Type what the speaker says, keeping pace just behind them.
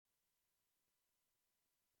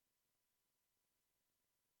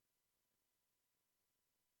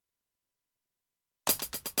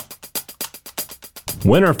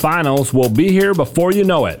Winter finals will be here before you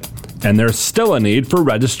know it, and there's still a need for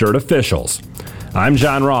registered officials. I'm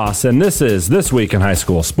John Ross, and this is This Week in High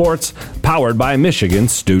School Sports, powered by Michigan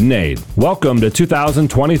Student Aid. Welcome to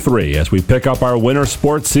 2023 as we pick up our winter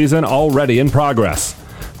sports season already in progress.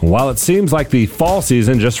 While it seems like the fall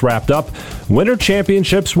season just wrapped up, winter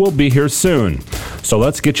championships will be here soon. So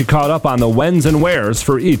let's get you caught up on the whens and wheres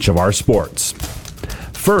for each of our sports.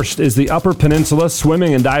 First is the Upper Peninsula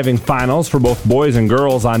Swimming and Diving Finals for both boys and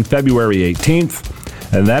girls on February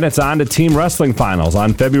 18th. And then it's on to Team Wrestling Finals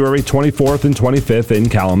on February 24th and 25th in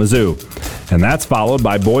Kalamazoo. And that's followed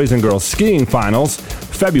by Boys and Girls Skiing Finals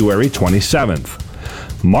February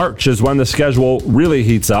 27th. March is when the schedule really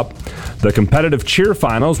heats up. The competitive cheer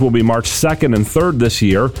finals will be March 2nd and 3rd this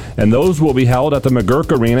year, and those will be held at the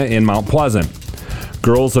McGurk Arena in Mount Pleasant.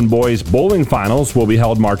 Girls and boys bowling finals will be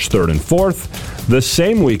held March 3rd and 4th, the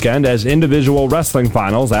same weekend as individual wrestling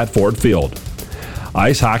finals at Ford Field.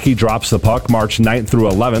 Ice hockey drops the puck March 9th through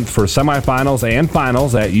 11th for semifinals and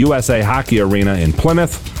finals at USA Hockey Arena in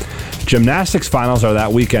Plymouth. Gymnastics finals are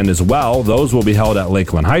that weekend as well. Those will be held at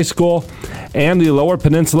Lakeland High School. And the Lower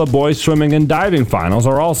Peninsula Boys Swimming and Diving Finals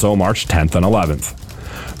are also March 10th and 11th.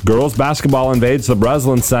 Girls basketball invades the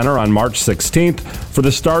Breslin Center on March 16th for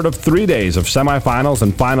the start of 3 days of semifinals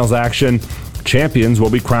and finals action. Champions will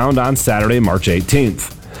be crowned on Saturday, March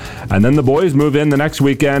 18th. And then the boys move in the next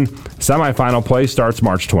weekend. Semifinal play starts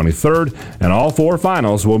March 23rd, and all four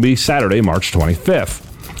finals will be Saturday, March 25th.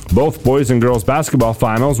 Both boys and girls basketball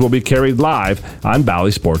finals will be carried live on Bally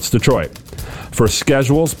Sports Detroit. For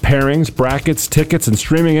schedules, pairings, brackets, tickets, and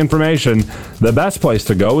streaming information, the best place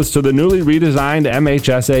to go is to the newly redesigned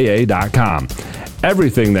MHSAA.com.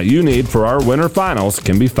 Everything that you need for our winter finals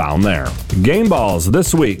can be found there. Game balls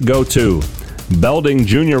this week go to Belding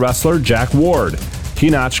junior wrestler Jack Ward. He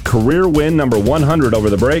notched career win number 100 over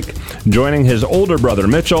the break, joining his older brother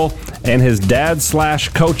Mitchell and his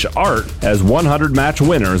dad/coach Art as 100-match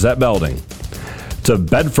winners at Belding. To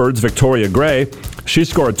Bedford's Victoria Gray, she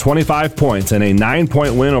scored 25 points in a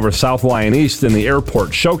 9-point win over South Lyon East in the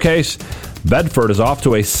Airport Showcase. Bedford is off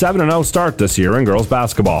to a 7-0 start this year in girls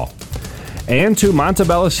basketball. And to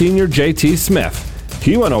Montebello senior J.T. Smith.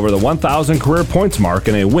 He went over the 1,000 career points mark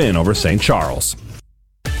in a win over St. Charles.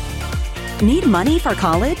 Need money for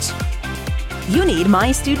college? You need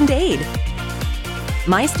My Student Aid.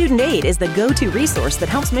 My Student Aid is the go-to resource that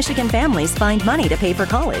helps Michigan families find money to pay for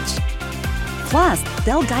college. Plus,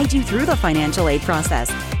 they'll guide you through the financial aid process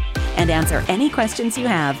and answer any questions you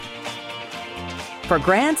have. For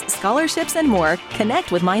grants, scholarships, and more,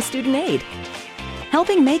 connect with My Student Aid,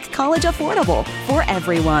 helping make college affordable for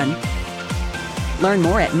everyone. Learn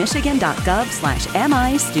more at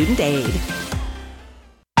michigan.gov/MIStudentAid.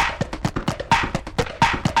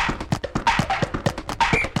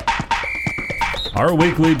 Our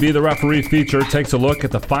weekly Be the Referee feature takes a look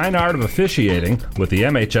at the fine art of officiating with the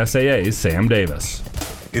MHSAA's Sam Davis.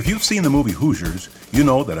 If you've seen the movie Hoosiers, you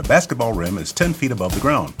know that a basketball rim is 10 feet above the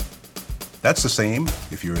ground. That's the same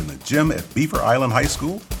if you're in the gym at Beaver Island High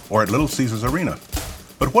School or at Little Caesars Arena.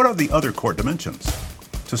 But what are the other court dimensions?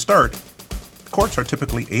 To start, courts are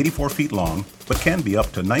typically 84 feet long, but can be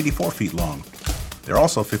up to 94 feet long. They're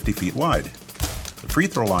also 50 feet wide. The free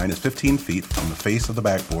throw line is 15 feet from the face of the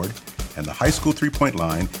backboard, and the high school three-point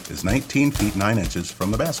line is 19 feet 9 inches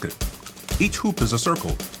from the basket. Each hoop is a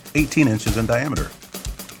circle, 18 inches in diameter.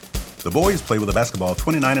 The boys play with a basketball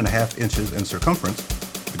 29.5 inches in circumference.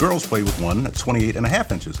 The girls play with one at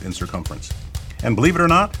 28.5 inches in circumference. And believe it or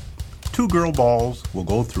not, 2 girl balls will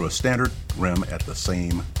go through a standard rim at the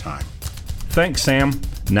same time. Thanks, Sam.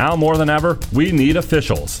 Now more than ever, we need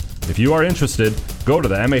officials. If you are interested, go to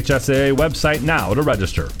the MHSAA website now to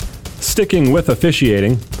register. Sticking with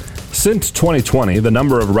officiating, since 2020, the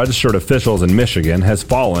number of registered officials in Michigan has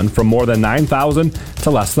fallen from more than 9,000 to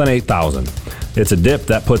less than 8,000. It's a dip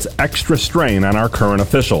that puts extra strain on our current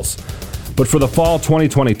officials. But for the fall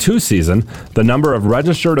 2022 season, the number of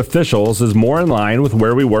registered officials is more in line with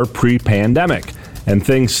where we were pre-pandemic, and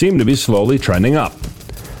things seem to be slowly trending up.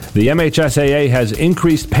 The MHSAA has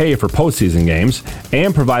increased pay for postseason games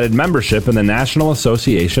and provided membership in the National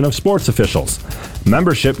Association of Sports Officials.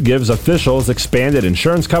 Membership gives officials expanded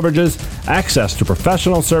insurance coverages, access to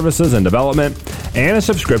professional services and development, and a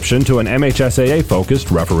subscription to an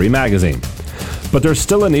MHSAA-focused referee magazine. But there's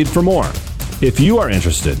still a need for more. If you are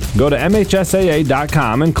interested, go to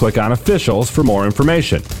MHSAA.com and click on Officials for more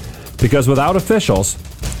information. Because without officials,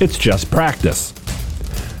 it's just practice.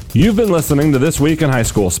 You've been listening to This Week in High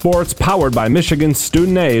School Sports, powered by Michigan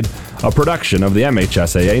Student Aid, a production of the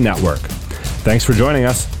MHSAA Network. Thanks for joining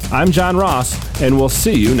us. I'm John Ross, and we'll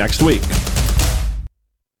see you next week.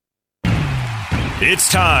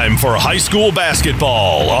 It's time for high school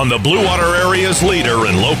basketball on the Blue Water Area's leader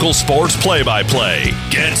in local sports play-by-play.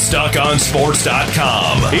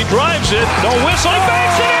 GetStuckOnSports.com. He drives it. The whistle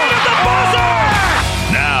bangs it in at the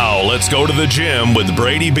buzzer! Now let's go to the gym with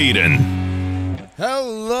Brady Beaton.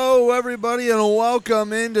 Hello, everybody, and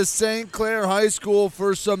welcome into St. Clair High School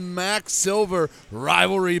for some Max Silver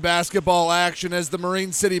rivalry basketball action as the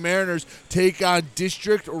Marine City Mariners take on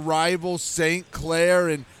district rival St. Clair.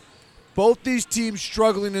 And both these teams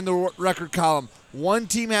struggling in the record column. One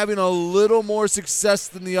team having a little more success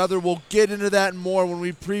than the other. We'll get into that and more when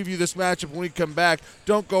we preview this matchup when we come back.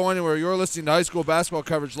 Don't go anywhere. You're listening to high school basketball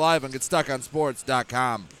coverage live on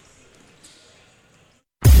GetStuckOnSports.com.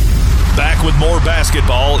 Back with more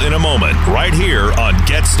basketball in a moment, right here on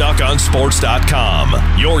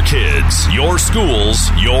GetStuckOnSports.com. Your kids, your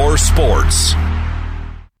schools, your sports.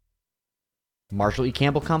 Marshall E.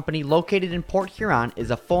 Campbell Company, located in Port Huron, is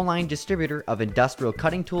a full-line distributor of industrial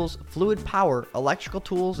cutting tools, fluid power, electrical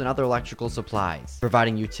tools, and other electrical supplies,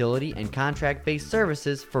 providing utility and contract-based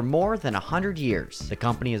services for more than 100 years. The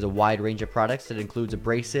company has a wide range of products that includes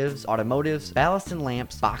abrasives, automotives, ballast and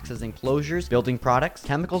lamps, boxes and closures, building products,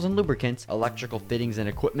 chemicals and lubricants, electrical fittings and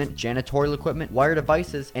equipment, janitorial equipment, wire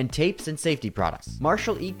devices, and tapes and safety products.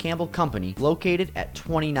 Marshall E. Campbell Company, located at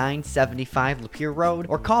 2975 Lapeer Road,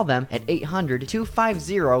 or call them at 800-250-7520.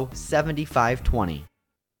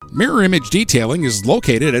 Mirror Image Detailing is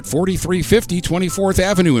located at 4350 24th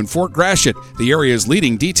Avenue in Fort Gratiot, the area's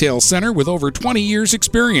leading detail center with over 20 years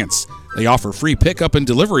experience. They offer free pickup and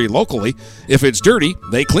delivery locally. If it's dirty,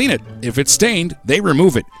 they clean it. If it's stained, they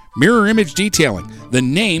remove it. Mirror Image Detailing. The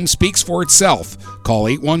name speaks for itself. Call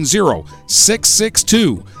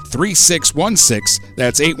 810-662-3616.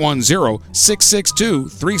 That's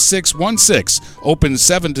 810-662-3616. Open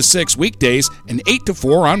 7 to 6 weekdays and 8 to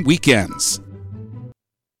 4 on weekends.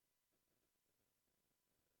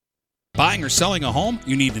 Buying or selling a home?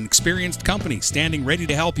 You need an experienced company standing ready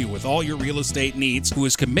to help you with all your real estate needs, who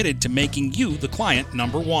is committed to making you the client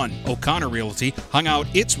number one. O'Connor Realty hung out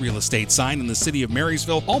its real estate sign in the city of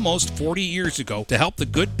Marysville almost 40 years ago to help the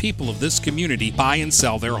good people of this community buy and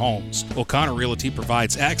sell their homes. O'Connor Realty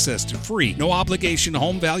provides access to free, no-obligation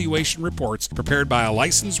home valuation reports prepared by a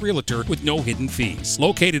licensed realtor with no hidden fees.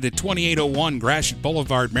 Located at 2801 Gratiot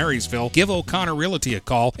Boulevard, Marysville, give O'Connor Realty a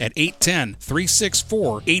call at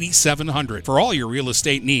 810-364-8700 for all your real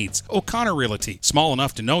estate needs. O'Connor Realty, small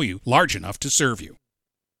enough to know you, large enough to serve you.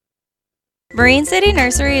 Marine City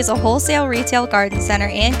Nursery is a wholesale retail garden center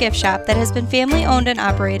and gift shop that has been family owned and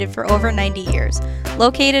operated for over 90 years.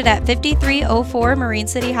 Located at 5304 Marine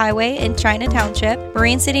City Highway in China Township,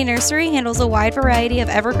 Marine City Nursery handles a wide variety of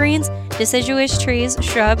evergreens, deciduous trees,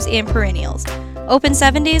 shrubs, and perennials. Open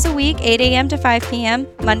 7 days a week, 8 a.m. to 5 p.m.,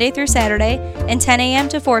 Monday through Saturday, and 10 a.m.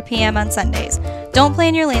 to 4 p.m. on Sundays. Don't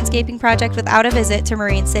plan your landscaping project without a visit to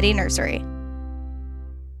Marine City Nursery.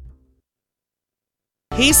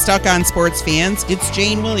 Hey Stuck on Sports fans, it's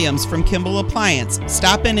Jane Williams from Kimball Appliance.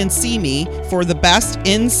 Stop in and see me for the best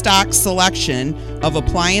in-stock selection of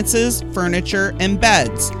appliances, furniture, and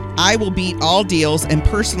beds. I will beat all deals and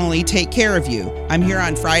personally take care of you. I'm here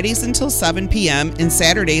on Fridays until 7 p.m. and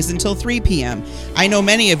Saturdays until 3 p.m. I know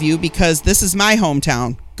many of you because this is my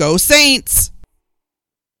hometown. Go Saints!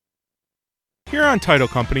 Huron Title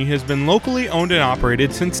Company has been locally owned and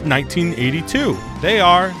operated since 1982. They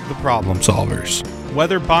are the problem solvers.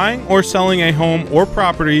 Whether buying or selling a home or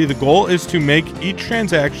property, the goal is to make each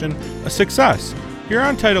transaction a success.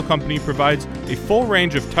 Huron Title Company provides a full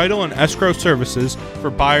range of title and escrow services for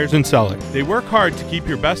buyers and sellers. They work hard to keep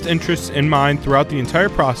your best interests in mind throughout the entire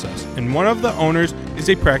process, and one of the owners is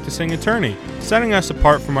a practicing attorney, setting us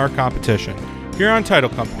apart from our competition. Huron Title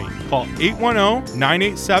Company. Call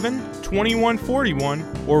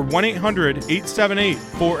 810-987-2141 or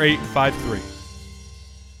 1-800-878-4853.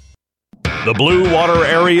 The Blue Water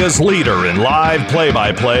Area's leader in live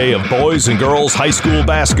play-by-play of boys and girls high school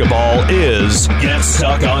basketball is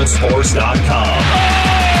GetStuckOnSports.com.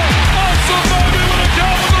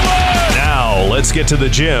 Now, let's get to the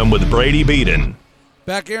gym with Brady Beaton.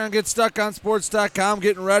 Back here on GetStuckOnSports.com,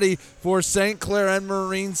 getting ready for St. Clair and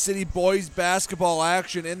Marine City boys basketball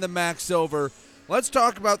action in the Max Silver. Let's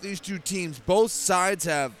talk about these two teams. Both sides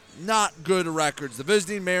have not good records. The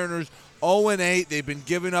visiting Mariners 0-8. They've been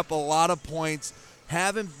giving up a lot of points.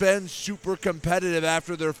 Haven't been super competitive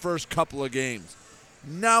after their first couple of games.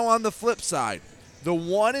 Now on the flip side, the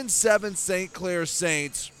 1-7 St. Clair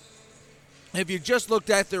Saints, if you just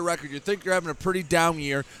looked at their record, you'd think you're having a pretty down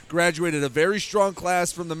year. Graduated a very strong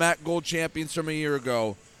class from the MAC Gold champions from a year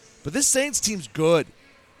ago. But this Saints team's good.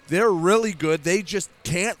 They're really good. They just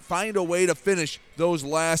can't find a way to finish those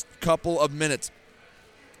last couple of minutes.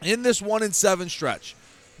 in this 1-7 stretch,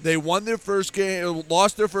 they won their first game,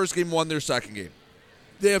 lost their first game, won their second game.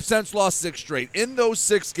 They have since lost 6 straight. In those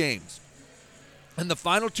 6 games, in the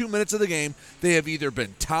final 2 minutes of the game, they have either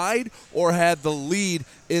been tied or had the lead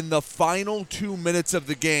in the final 2 minutes of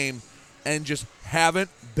the game and just haven't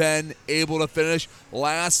been able to finish.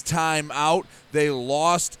 Last time out, they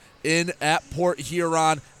lost at Port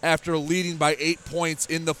Huron after leading by 8 points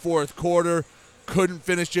in the fourth quarter. Couldn't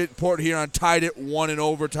finish it. Port Huron tied it, won in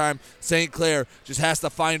overtime. St. Clair just has to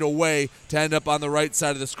find a way to end up on the right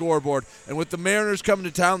side of the scoreboard. And with the Mariners coming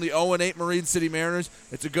to town, the 0-8 Marine City Mariners,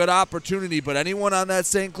 it's a good opportunity. But anyone on that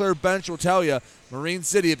St. Clair bench will tell you, Marine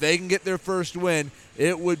City, if they can get their first win,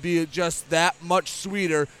 it would be just that much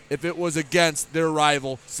sweeter if it was against their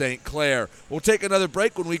rival, St. Clair. We'll take another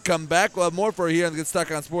break. When we come back, we'll have more for you here on the Get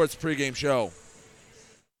Stuck on Sports pregame show.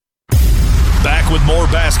 Back with more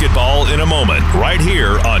basketball in a moment, right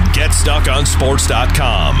here on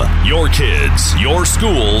GetStuckOnSports.com. Your kids, your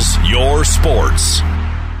schools, your sports.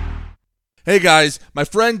 Hey guys, my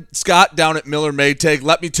friend Scott down at Miller Maytag,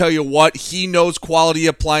 let me tell you what, he knows quality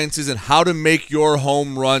appliances and how to make your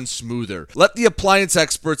home run smoother. Let the appliance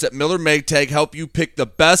experts at Miller Maytag help you pick the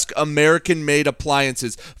best American-made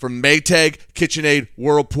appliances from Maytag, KitchenAid,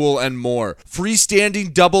 Whirlpool, and more.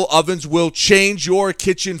 Freestanding double ovens will change your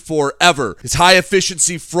kitchen forever. His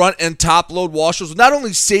high-efficiency front and top-load washers will not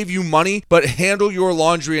only save you money, but handle your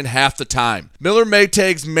laundry in half the time. Miller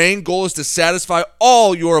Maytag's main goal is to satisfy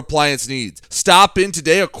all your appliance needs. Stop in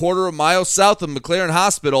today a quarter of a mile south of McLaren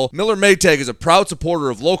Hospital. Miller Maytag is a proud supporter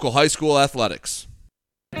of local high school athletics.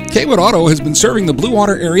 Kaywood Auto has been serving the Blue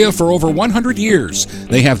Water area for over 100 years.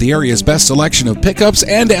 They have the area's best selection of pickups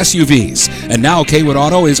and SUVs. And now Kaywood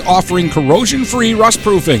Auto is offering corrosion-free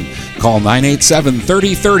rust-proofing. Call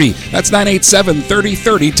 987-3030. That's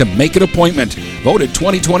 987-3030 to make an appointment. Voted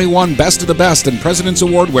 2021 Best of the Best and President's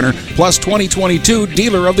Award winner, plus 2022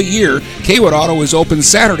 Dealer of the Year, Kaywood Auto is open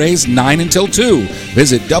Saturdays 9 until 2.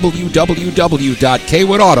 Visit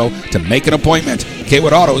www.kaywoodauto to make an appointment.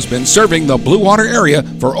 Kaywood Auto has been serving the Blue Water area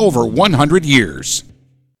for over 100 years.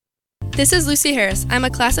 This is Lucy Harris. I'm a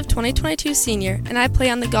class of 2022 senior, and I play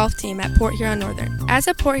on the golf team at Port Huron Northern. As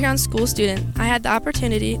a Port Huron school student, I had the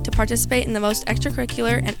opportunity to participate in the most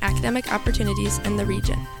extracurricular and academic opportunities in the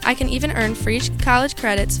region. I can even earn free college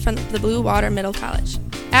credits from the Blue Water Middle College.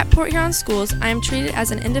 At Port Huron schools, I am treated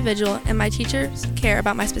as an individual, and my teachers care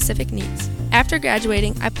about my specific needs. After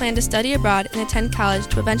graduating, I plan to study abroad and attend college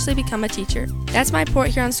to eventually become a teacher. That's my Port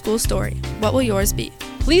Huron school story. What will yours be?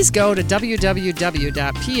 Please go to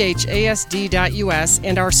www.phasd.us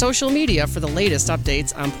and our social media for the latest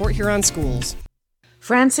updates on Port Huron schools.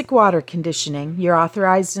 Frantic Water Conditioning, your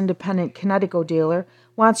authorized independent Connecticut dealer,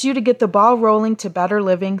 wants you to get the ball rolling to better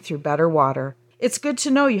living through better water. It's good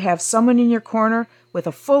to know you have someone in your corner with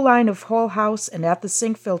a full line of whole house and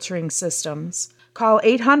at-the-sink filtering systems. Call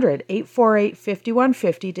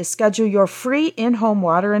 800-848-5150 to schedule your free in-home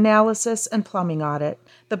water analysis and plumbing audit.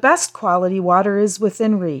 The best quality water is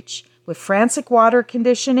within reach with Frantic Water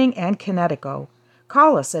Conditioning and Connecticut.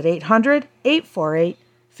 Call us at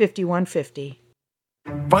 800-848-5150.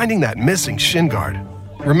 Finding that missing shin guard.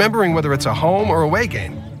 Remembering whether it's a home or away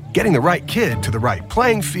game. Getting the right kid to the right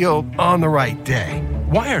playing field on the right day.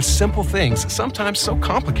 Why are simple things sometimes so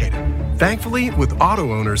complicated? Thankfully, with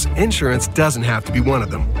auto owners, insurance doesn't have to be one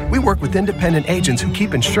of them. We work with independent agents who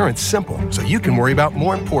keep insurance simple so you can worry about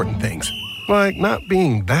more important things. Like not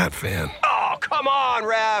being that fan. Oh, come on,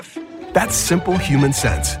 ref! That's simple human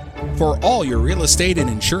sense. For all your real estate and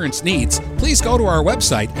insurance needs, please go to our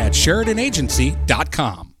website at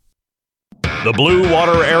SheridanAgency.com. The Blue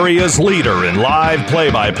Water area's leader in live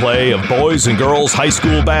play-by-play of boys and girls high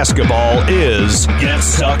school basketball is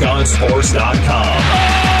GetStuckOnSports.com.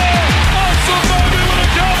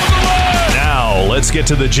 Now, let's get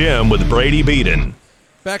to the gym with Brady Beaton.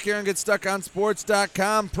 Back here on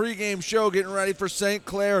GetStuckOnSports.com, pregame show getting ready for St.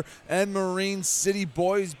 Clair and Marine City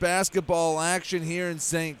boys basketball action here in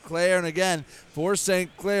St. Clair. And again, for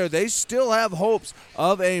St. Clair, they still have hopes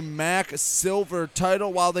of a MAC silver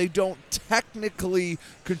title while they don't technically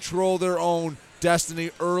control their own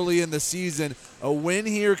destiny early in the season. A win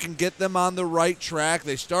here can get them on the right track.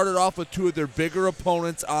 They started off with two of their bigger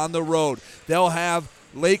opponents on the road. They'll have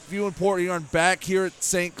Lakeview and Port Huron back here at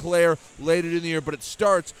St. Clair later in the year, but it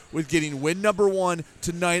starts with getting win number 1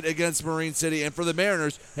 tonight against Marine City. And for the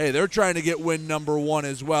Mariners, hey, they're trying to get win number 1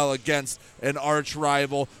 as well against an arch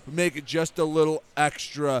rival. Make it just a little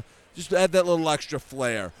extra, just add that little extra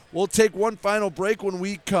flair. We'll take one final break. When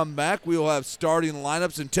we come back, we will have starting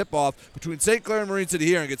lineups and tip-off between St. Clair and Marine City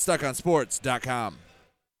here and GetStuckOnSports.com.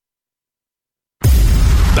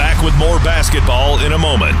 Back with more basketball in a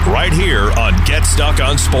moment, right here on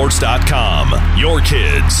GetStuckOnSports.com. Your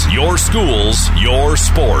kids, your schools, your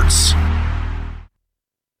sports.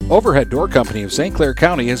 Overhead Door Company of St. Clair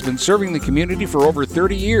County has been serving the community for over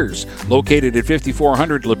 30 years. Located at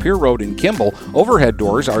 5400 Lapeer Road in Kimball, Overhead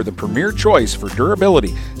Doors are the premier choice for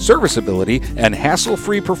durability, serviceability, and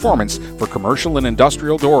hassle-free performance for commercial and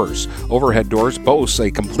industrial doors. Overhead Doors boasts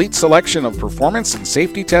a complete selection of performance and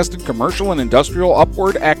safety-tested commercial and industrial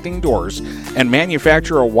upward-acting doors and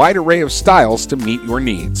manufacture a wide array of styles to meet your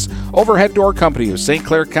needs. Overhead Door Company of St.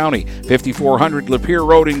 Clair County, 5400 Lapeer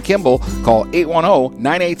Road in Kimball. Call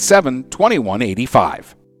 810-987-2185.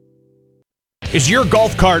 Is your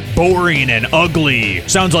golf cart boring and ugly?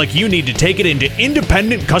 Sounds like you need to take it into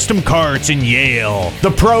Independent Custom Carts in Yale.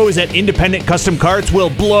 The pros at Independent Custom Carts will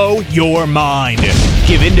blow your mind.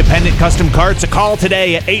 Give Independent Custom Carts a call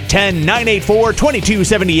today at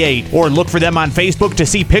 810-984-2278 or look for them on Facebook to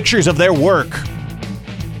see pictures of their work.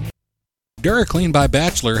 DuraClean by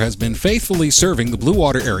Bachelor has been faithfully serving the Blue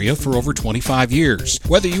Water area for over 25 years.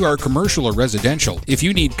 Whether you are commercial or residential, if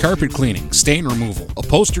you need carpet cleaning, stain removal,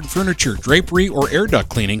 upholstered furniture, drapery, or air duct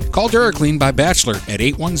cleaning, call DuraClean by Bachelor at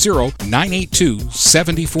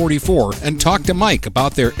 810-982-7044 and talk to Mike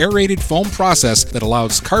about their aerated foam process that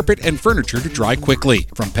allows carpet and furniture to dry quickly.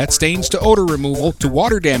 From pet stains to odor removal to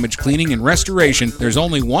water damage cleaning and restoration, there's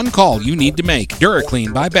only one call you need to make.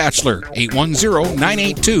 DuraClean by Bachelor,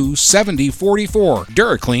 810-982-7044.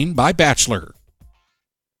 DuraClean by Bachelor.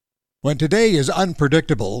 When today is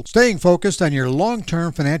unpredictable, staying focused on your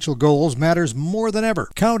long-term financial goals matters more than ever.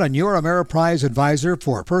 Count on your Ameriprise advisor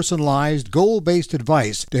for personalized, goal-based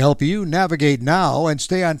advice to help you navigate now and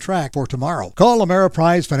stay on track for tomorrow. Call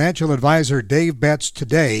Ameriprise financial advisor Dave Betts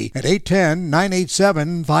today at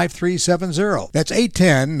 810-987-5370. That's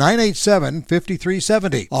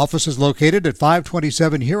 810-987-5370. Office is located at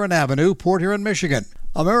 527 Huron Avenue, Port Huron, Michigan.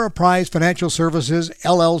 Ameriprise Financial Services,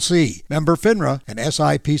 LLC, member FINRA and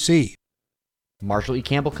SIPC. Marshall E.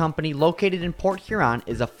 Campbell Company, located in Port Huron,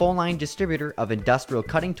 is a full-line distributor of industrial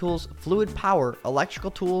cutting tools, fluid power, electrical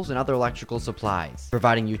tools, and other electrical supplies,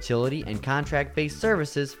 providing utility and contract-based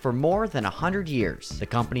services for more than 100 years. The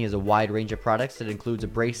company has a wide range of products that includes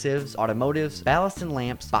abrasives, automotives, ballast and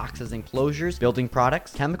lamps, boxes and closures, building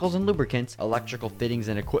products, chemicals and lubricants, electrical fittings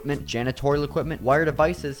and equipment, janitorial equipment, wire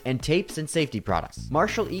devices, and tapes and safety products.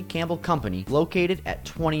 Marshall E. Campbell Company, located at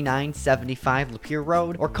 2975 Lapeer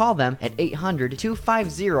Road, or call them at 800-250-7520.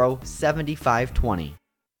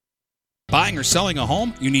 Buying or selling a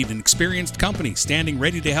home? You need an experienced company standing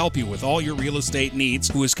ready to help you with all your real estate needs,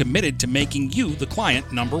 who is committed to making you the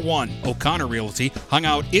client number one. O'Connor Realty hung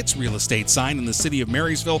out its real estate sign in the city of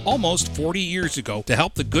Marysville almost 40 years ago to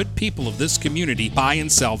help the good people of this community buy and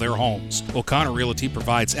sell their homes. O'Connor Realty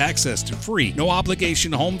provides access to free,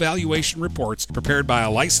 no-obligation home valuation reports prepared by a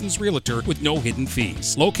licensed realtor with no hidden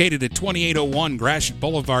fees. Located at 2801 Gratiot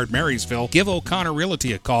Boulevard, Marysville, give O'Connor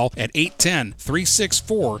Realty a call at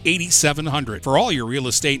 810-364-8700 for all your real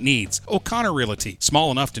estate needs. O'Connor Realty,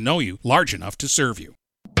 small enough to know you, large enough to serve you.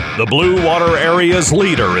 The Blue Water area's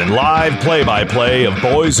leader in live play-by-play of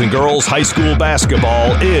boys and girls high school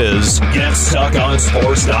basketball is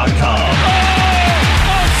GetStuckOnSports.com.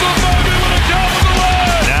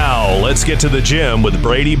 Now, let's get to the gym with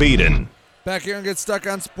Brady Beaton. Back here and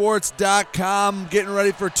GetStuckOnSports.com, getting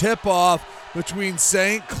ready for tip-off between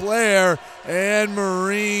St. Clair and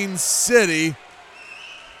Marine City.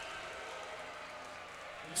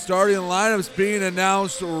 Starting lineups being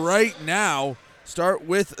announced right now. Start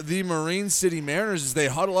with the Marine City Mariners as they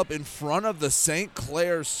huddle up in front of the St.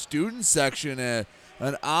 Clair student section. An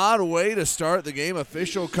odd way to start the game.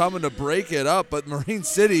 Official coming to break it up, but Marine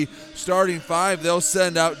City starting five. They'll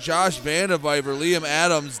send out Josh Vandeviver, Liam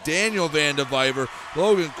Adams, Daniel Vandeviver,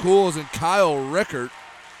 Logan Cools, and Kyle Rickert.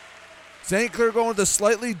 St. Clair going with a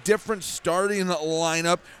slightly different starting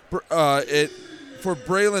lineup. For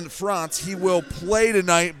Braylon Frantz, he will play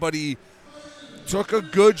tonight, but he took a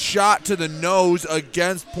good shot to the nose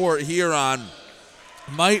against Port Huron.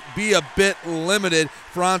 Might be a bit limited.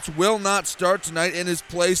 Frantz will not start tonight. In his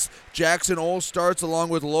place, Jackson Ole starts along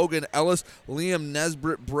with Logan Ellis, Liam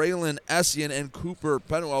Nesbitt, Braylon Essien, and Cooper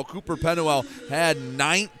Penuel. Cooper Penuel had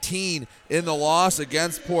 19 in the loss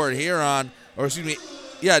against Port Huron.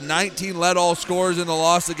 19 led all scorers in the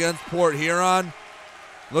loss against Port Huron.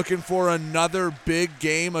 Looking for another big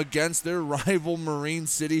game against their rival Marine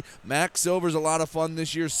City. Mac Silver's a lot of fun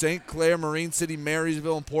this year. St. Clair, Marine City,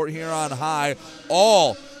 Marysville, and Port Huron High,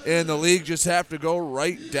 all in the league. Just have to go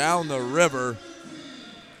right down the river.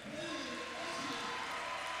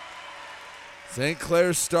 St.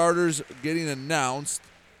 Clair starters getting announced.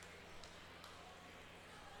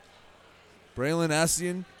 Braylon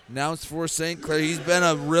Essien announced for St. Clair. He's been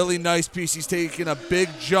a really nice piece. He's taken a big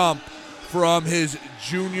jump from his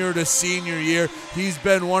junior to senior year. He's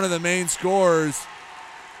been one of the main scorers.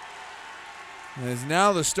 As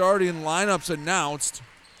now the starting lineup's announced.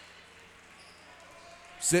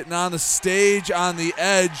 Sitting on the stage on the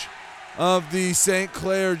edge of the St.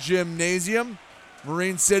 Clair Gymnasium.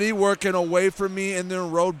 Marine City working away from me in their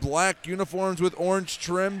road black uniforms with orange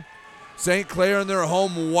trim. St. Clair in their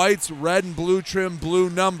home whites, red and blue trim, blue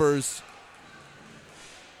numbers.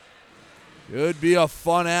 Could be a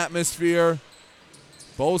fun atmosphere.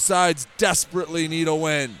 Both sides desperately need a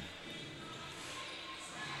win.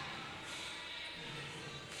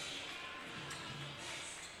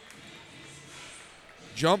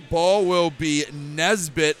 Jump ball will be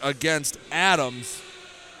Nesbitt against Adams.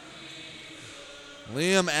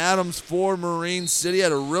 Liam Adams for Marine City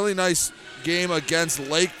had a really nice game against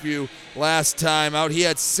Lakeview last time out. He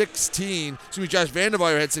had 16. Josh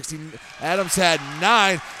Vandeveyer had 16. Adams had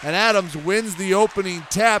 9, and Adams wins the opening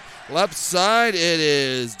tap. Left side, it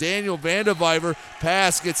is Daniel Vandeveyer.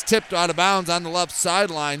 Pass gets tipped out of bounds on the left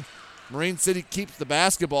sideline. Marine City keeps the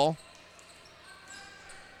basketball.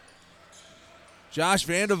 Josh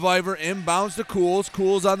Vandeveyer inbounds to Cools.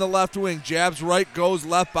 Cools on the left wing. Jabs right, goes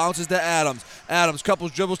left, bounces to Adams. Adams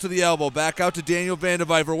couples dribbles to the elbow. Back out to Daniel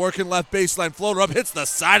Vandeveyer. Working left baseline. Floater up, hits the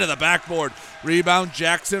side of the backboard. Rebound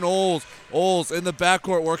Jackson Oles. Oles in the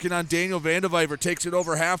backcourt working on Daniel Vandeveyer. Takes it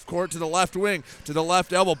over half court to the left wing. To the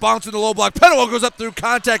left elbow. Bouncing the low block. Penwell goes up through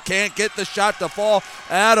contact. Can't get the shot to fall.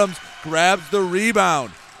 Adams grabs the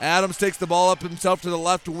rebound. Adams takes the ball up himself to the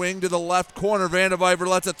left wing, to the left corner. Vandeveyer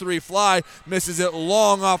lets a three fly. Misses it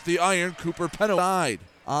long off the iron. Cooper Penwell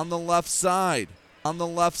on the left side. On the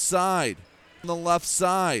left side. On the left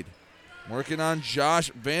side. Working on Josh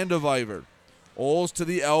Vandeveyer. Oles to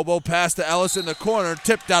the elbow. Pass to Ellis in the corner.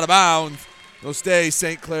 Tipped out of bounds. It'll stay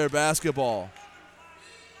St. Clair basketball.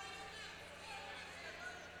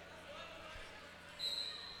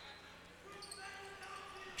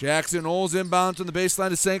 Jackson Oles inbounds from the baseline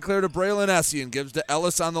to St. Clair to Braylon Essien. Gives to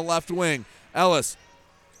Ellis on the left wing. Ellis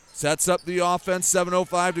sets up the offense.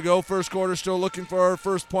 7:05 to go. First quarter, still looking for our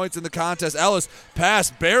first points in the contest. Ellis pass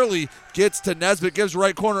barely gets to Nesbitt. Gives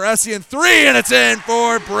right corner. Essien three, and it's in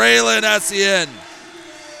for Braylon Essien.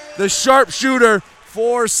 The sharpshooter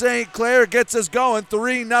for St. Clair gets us going.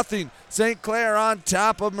 3-0. St. Clair on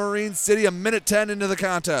top of Marine City. 1:10 into the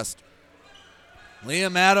contest.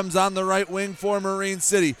 Liam Adams on the right wing for Marine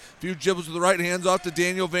City. Few dribbles with the right, hands off to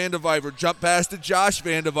Daniel Vandeveyer. Jump pass to Josh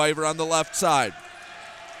Vandeveyer on the left side.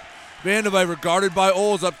 Vandeveyer guarded by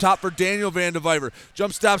Oles up top for Daniel Vandeveyer.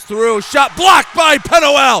 Jump stops through. Shot blocked by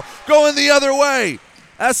Penwell. Going the other way.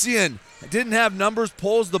 Essien didn't have numbers.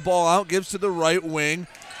 Pulls the ball out. Gives to the right wing.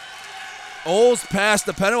 Oles pass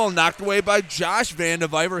to Penwell, knocked away by Josh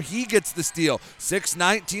Vandeveyer. He gets the steal.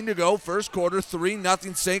 6:19 to go, first quarter,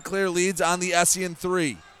 3-0. St. Clair leads on the Essien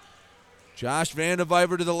three. Josh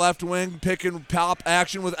Vandeveyer to the left wing, pick and pop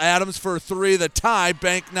action with Adams for three. The tie,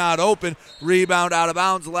 bank not open. Rebound out of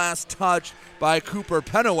bounds, last touch by Cooper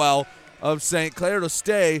Penwell of St. Clair to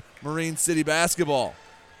stay Marine City basketball.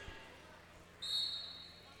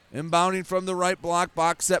 Inbounding from the right block,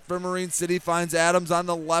 box set for Marine City, finds Adams on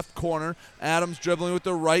the left corner. Adams dribbling with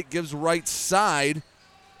the right, gives right side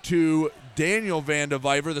to Daniel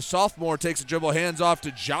Vandeveyer. The sophomore takes a dribble, hands off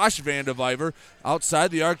to Josh Vandeveyer. Outside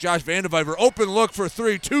the arc, Josh Vandeveyer, open look for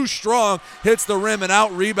three, too strong, hits the rim and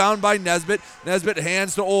out, rebound by Nesbitt. Nesbitt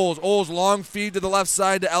hands to Oles. Oles long feed to the left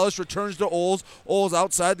side to Ellis, returns to Oles. Oles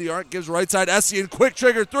outside the arc, gives right side, Essien, quick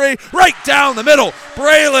trigger three, right down the middle.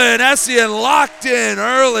 Braylon Essien locked in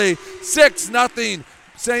early, 6-0.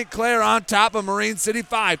 St. Clair on top of Marine City,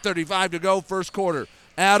 5:35 to go, first quarter.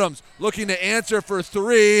 Adams looking to answer for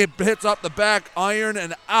three, hits up the back iron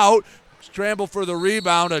and out. Scramble for the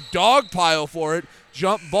rebound, a dog pile for it,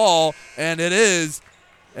 jump ball, and it is.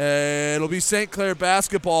 It'll be St. Clair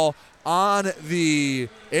basketball on the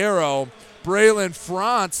arrow. Braylon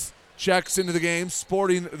Frantz checks into the game,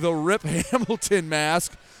 sporting the Rip Hamilton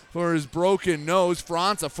mask for his broken nose.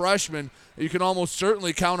 Frantz, a freshman, you can almost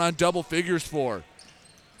certainly count on double figures for.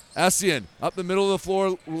 Essien up the middle of the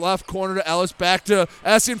floor, left corner to Ellis, back to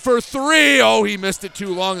Essien for three. Oh, he missed it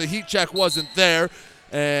too long. The heat check wasn't there,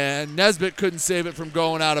 and Nesbitt couldn't save it from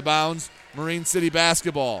going out of bounds. Marine City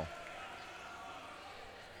basketball.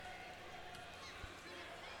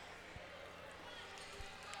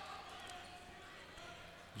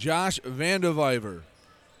 Josh Vandeveyer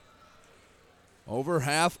over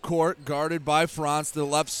half court, guarded by Frantz. To the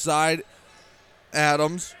left side,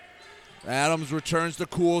 Adams. Adams returns to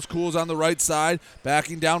Cools. Cools on the right side.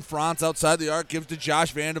 Backing down Franz outside the arc. Gives to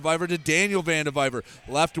Josh Vandeviver to Daniel Vandeviver.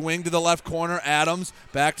 Left wing to the left corner. Adams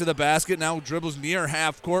back to the basket. Now dribbles near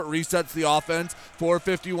half court. Resets the offense.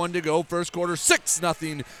 4:51 to go. First quarter,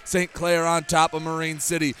 6-0. St. Clair on top of Marine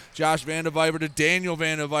City. Josh Vandeviver to Daniel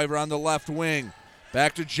Vandeviver on the left wing.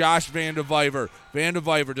 Back to Josh Vandeviver.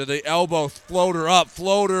 Vandeviver to the elbow. Floater up.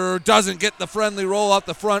 Floater doesn't get the friendly roll out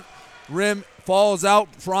the front rim. Falls out.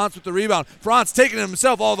 Franz with the rebound. Franz taking it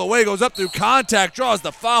himself all the way. Goes up through contact. Draws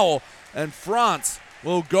the foul. And Franz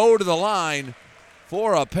will go to the line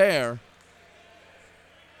for a pair.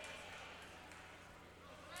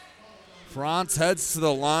 Franz heads to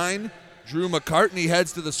the line. Drew McCartney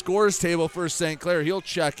heads to the scores table for St. Clair. He'll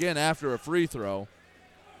check in after a free throw.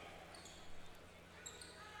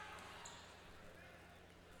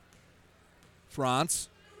 Franz.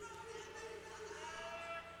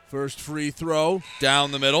 First free throw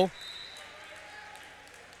down the middle.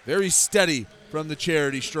 Very steady from the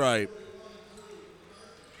charity stripe.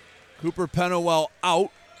 Cooper Pennewell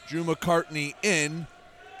out. Drew McCartney in.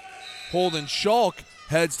 Holden Schalk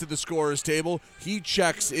heads to the scorer's table. He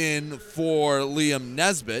checks in for Liam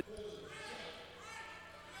Nesbitt.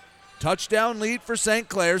 Touchdown lead for St.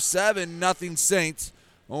 Clair. 7-0 Saints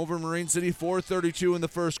over Marine City. 4:32 in the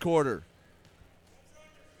first quarter.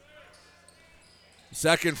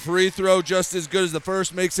 Second free throw just as good as the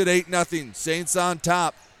first, makes it 8-0. Saints on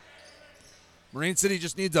top. Marine City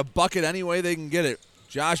just needs a bucket any way they can get it.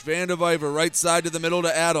 Josh Vandeviver right side to the middle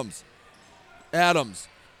to Adams. Adams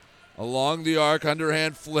along the arc,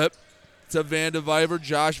 underhand flip to Vandeviver.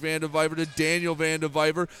 Josh Vandeviver to Daniel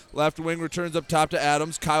Vandeviver. Left wing returns up top to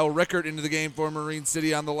Adams. Kyle Rickert into the game for Marine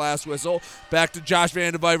City on the last whistle. Back to Josh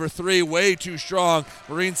Vandeviver. Three, way too strong.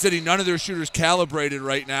 Marine City, none of their shooters calibrated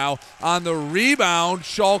right now. On the rebound,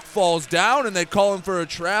 Schalk falls down and they call him for a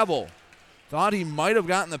travel. Thought he might have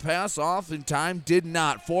gotten the pass off in time, did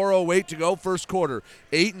not. 4:08 to go, first quarter.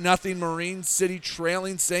 8-0 Marine City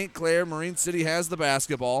trailing St. Clair. Marine City has the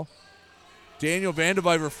basketball. Daniel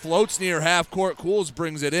Vandeviver floats near half court. Cools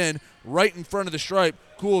brings it in right in front of the stripe.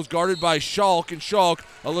 Cools guarded by Schalk, and Schalk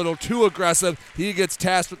a little too aggressive. He gets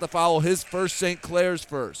tasked with the foul, his first, St. Clair's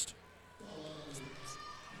first.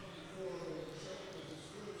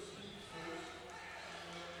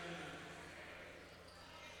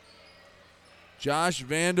 Josh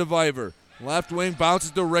Vandeviver, left wing, bounces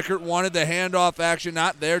to Rickert, wanted the handoff action,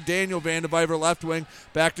 not there. Daniel Vandeviver, left wing,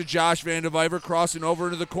 back to Josh Vandeviver, crossing over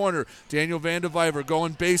into the corner. Daniel Vandeviver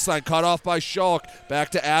going baseline, cut off by Schalk, back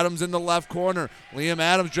to Adams in the left corner. Liam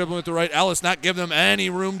Adams dribbling with the right. Ellis not giving them any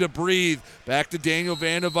room to breathe. Back to Daniel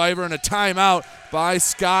Vandeviver, and a timeout by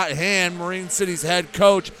Scott Hand, Marine City's head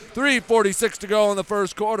coach. 3:46 to go in the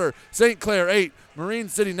first quarter. St. Clair 8, Marine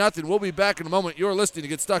City nothing. We'll be back in a moment. You're listening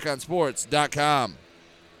to GetStuckOnSports.com.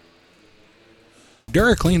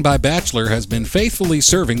 DuraClean by Bachelor has been faithfully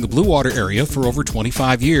serving the Blue Water area for over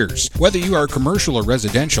 25 years. Whether you are commercial or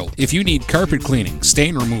residential, if you need carpet cleaning,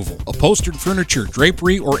 stain removal, upholstered furniture,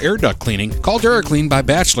 drapery, or air duct cleaning, call DuraClean by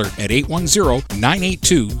Bachelor at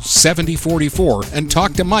 810-982-7044 and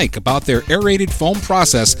talk to Mike about their aerated foam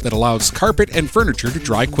process that allows carpet and furniture to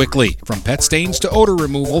dry quickly. From pet stains to odor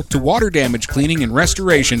removal to water damage cleaning and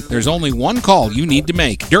restoration, there's only one call you need to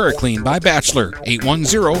make. DuraClean by Bachelor,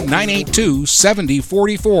 810-982-7044.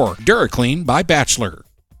 DuraClean by Bachelor.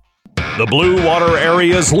 The Blue Water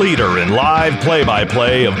Area's leader in live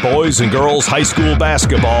play-by-play of boys and girls high school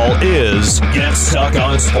basketball is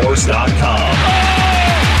GetStuckOnSports.com.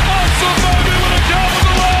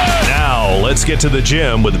 Now, let's get to the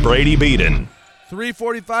gym with Brady Beaton.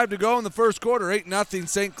 3:45 to go in the first quarter. 8-0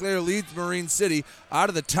 St. Clair leads Marine City. Out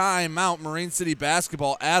of the timeout, Marine City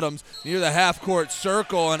basketball. Adams near the half-court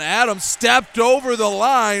circle, and Adams stepped over the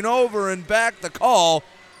line, over and back the call.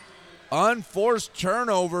 Unforced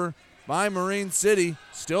turnover by Marine City.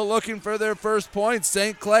 Still looking for their first points.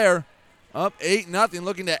 St. Clair up 8-0,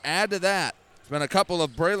 looking to add to that. It's been a couple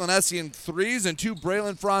of Braylon Essien threes and two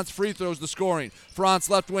Braylon Franz free throws to scoring. Franz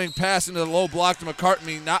left wing pass into the low block to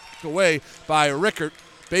McCartney, knocked away by Rickert.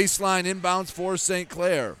 Baseline inbounds for St.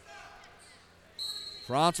 Clair.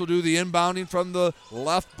 Franz will do the inbounding from the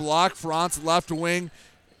left block. Franz left wing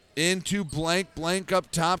into Blank. Blank up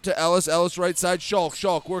top to Ellis. Ellis right side. Schalk.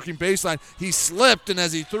 Schalk working baseline. He slipped, and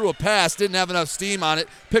as he threw a pass, didn't have enough steam on it.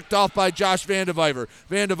 Picked off by Josh Vandeviver.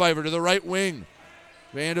 Vandeviver to the right wing.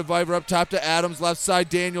 Vandeviver up top to Adams, left side,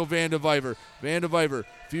 Daniel Vandeviver. Vandeviver,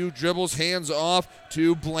 few dribbles, hands off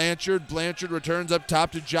to Blanchard. Blanchard returns up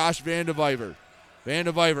top to Josh Vandeviver.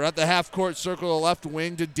 Vandeviver at the half-court circle, the left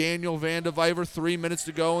wing to Daniel Vandeviver. 3 minutes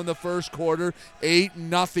to go in the first quarter.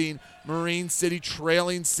 8-0. Marine City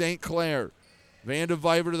trailing St. Clair.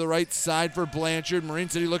 Vandeviver to the right side for Blanchard. Marine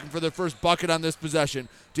City looking for their first bucket on this possession.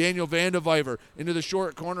 Daniel Vandeviver into the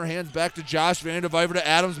short corner, hands back to Josh Vandeviver to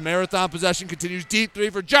Adams. Marathon possession continues. Deep three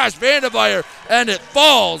for Josh Vandeviver, and it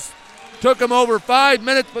falls. Took him over 5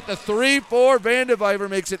 minutes, but the 3-4 Vandeviver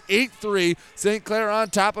makes it 8-3. St. Clair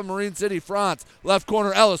on top of Marine City. France, left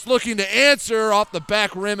corner, Ellis looking to answer off the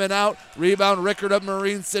back rim and out. Rebound, Rickard of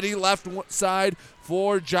Marine City, left side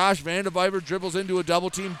for Josh Vandeviver. Dribbles into a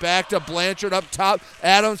double team, back to Blanchard up top.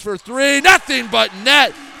 Adams for three, nothing but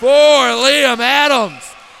net for Liam Adams.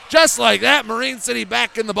 Just like that, Marine City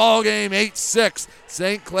back in the ball game, 8-6.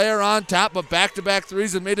 St. Clair on top, but back-to-back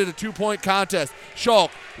threes have made it a 2-point contest.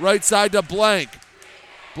 Schulk, right side to Blank.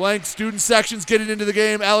 Blank, student sections getting into the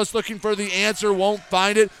game. Ellis looking for the answer, won't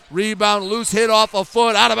find it. Rebound, loose hit off a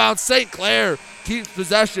foot, out of bounds. St. Clair keeps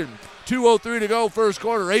possession. 2:03 to go, first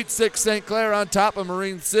quarter. 8-6 St. Clair on top of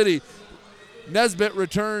Marine City. Nesbitt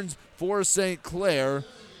returns for St. Clair.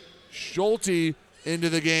 Schulte into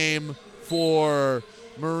the game for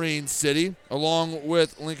Marine City, along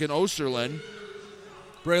with Lincoln Osterlin.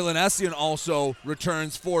 Braylon Essien also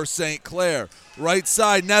returns for St. Clair. Right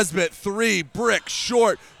side, Nesbitt, three, brick,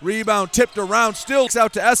 short, rebound, tipped around, still kicks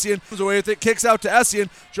out to Essien, comes away with it, kicks out to Essien,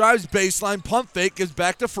 drives baseline, pump fake, gives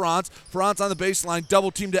back to France. France on the baseline,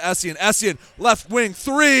 double team to Essien. Essien, left wing,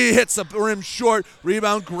 three, hits the rim short,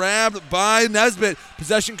 rebound grabbed by Nesbitt.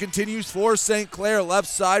 Possession continues for St. Clair, left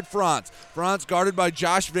side, France. France guarded by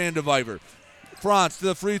Josh Vandeviver. France to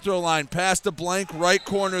the free throw line, pass to Blank, right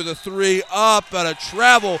corner, the three, up at a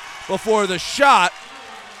travel before the shot.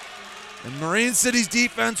 And Marine City's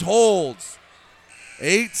defense holds.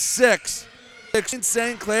 8-6.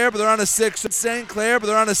 St. Clair, but they're on a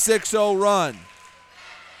 6-0 run.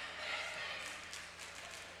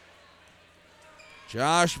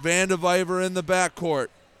 Josh Vandeviver in the backcourt.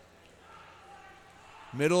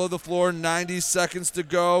 Middle of the floor, 90 seconds to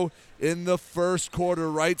go in the first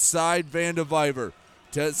quarter. Right side, Vandeviver.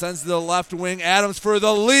 Sends to the left wing. Adams for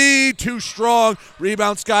the lead. Too strong.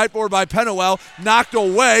 Rebound skyboard by Pennewell. Knocked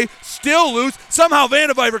away. Still loose. Somehow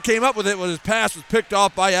Vandeviver came up with it, but his pass was picked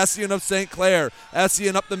off by Essien of St. Clair.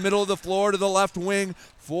 Essien up the middle of the floor to the left wing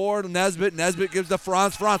for Nesbitt. Nesbitt gives to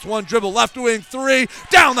France. France one dribble. Left wing three.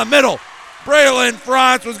 Down the middle. Braylon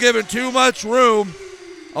France was given too much room.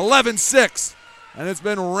 11-6. And it's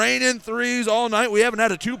been raining threes all night. We haven't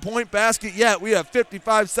had a 2-point basket yet. We have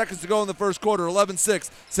 55 seconds to go in the first quarter. 11-6.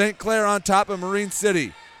 St. Clair on top of Marine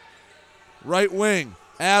City. Right wing,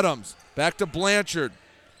 Adams. Back to Blanchard.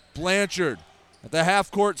 Blanchard at the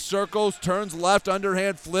half-court circles. Turns left,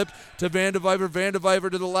 underhand flip to Vandeviver.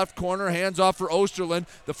 Vandeviver to the left corner. Hands off for Osterlin.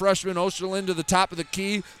 The freshman Osterlin to the top of the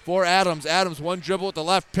key for Adams. Adams, one dribble at the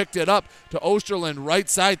left. Picked it up to Osterlin. Right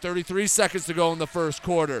side, 33 seconds to go in the first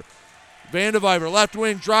quarter. Vandeviver, left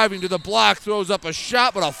wing, driving to the block, throws up a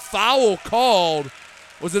shot, but a foul called.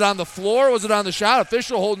 Was it on the floor or was it on the shot?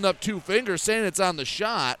 Official holding up two fingers saying it's on the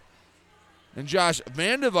shot. And Josh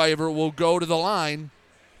Vandeviver will go to the line.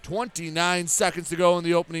 29 seconds to go in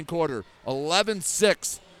the opening quarter.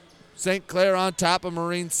 11-6. St. Clair on top of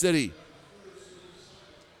Marine City.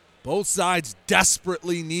 Both sides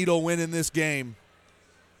desperately need a win in this game.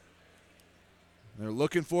 They're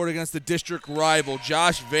looking for it against the district rival.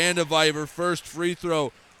 Josh Vandeviver, first free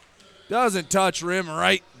throw. Doesn't touch rim,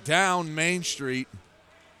 right down Main Street.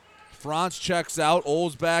 France checks out.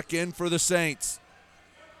 Oles back in for the Saints.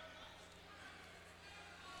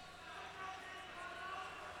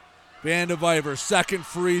 Vandeviver, second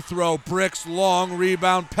free throw. Bricks, long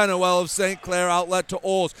rebound. Pennewell of St. Clair, outlet to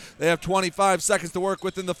Oles. They have 25 seconds to work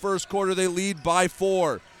with in the first quarter. They lead by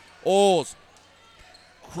 4. Oles.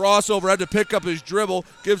 Crossover, had to pick up his dribble.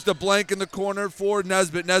 Gives to Blank in the corner for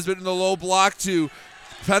Nesbitt. Nesbitt in the low block to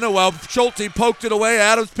Pennewell. Schulte poked it away.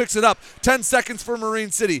 Adams picks it up. 10 seconds for Marine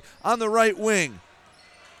City on the right wing.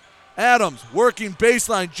 Adams working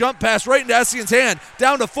baseline. Jump pass right into Essien's hand.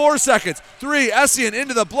 Down to 4 seconds. 3. Essien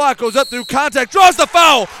into the block. Goes up through contact. Draws the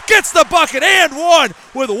foul. Gets the bucket and one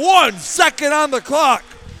with 1 second on the clock.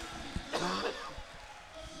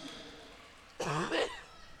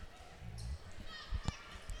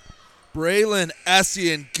 Braylon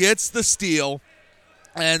Essien gets the steal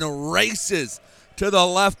and races to the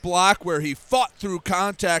left block where he fought through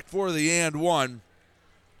contact for the and one.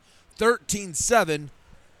 13-7.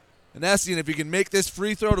 And Essien, if he can make this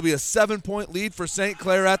free throw, it'll be a 7-point lead for St.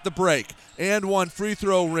 Clair at the break. And one free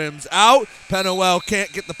throw rims out. Pennewell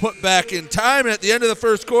can't get the putback in time. And at the end of the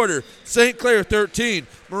first quarter, St. Clair 13,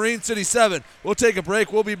 Marine City 7. We'll take a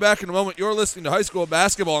break. We'll be back in a moment. You're listening to high school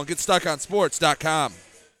basketball on GetStuckOnSports.com.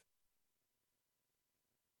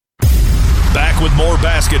 Back with more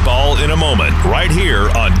basketball in a moment, right here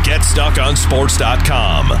on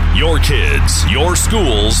GetStuckOnSports.com. Your kids, your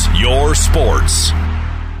schools, your sports.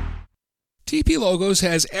 TP Logos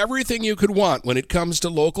has everything you could want when it comes to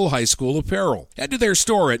local high school apparel. Head to their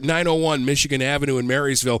store at 901 Michigan Avenue in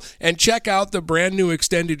Marysville and check out the brand new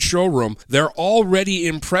extended showroom. Their already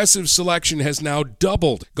impressive selection has now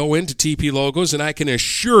doubled. Go into TP Logos and I can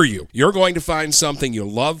assure you, you're going to find something you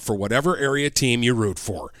love for whatever area team you root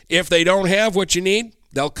for. If they don't have what you need,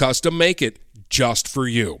 they'll custom make it just for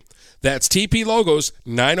you. That's TP Logos,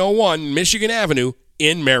 901 Michigan Avenue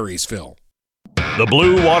in Marysville. The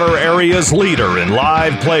Blue Water Area's leader in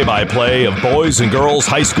live play-by-play of boys and girls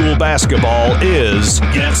high school basketball is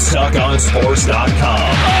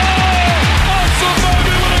GetStuckOnSports.com.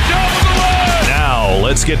 Now,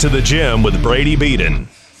 let's get to the gym with Brady Beaton.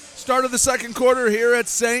 Start of the second quarter here at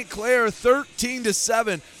St. Clair,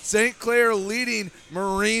 13-7. St. Clair leading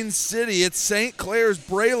Marine City. It's St. Clair's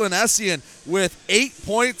Braylon Essien with 8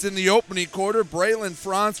 points in the opening quarter. Braylon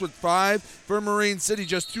France with 5 for Marine City.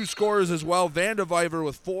 Just 2 scorers as well. Vandeviver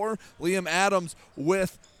with 4. Liam Adams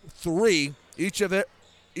with 3. Each of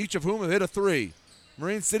whom have hit a 3.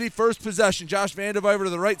 Marine City first possession. Josh Vandeviver to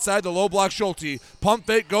the right side, the low block Schulte. Pump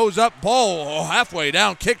fake goes up, ball halfway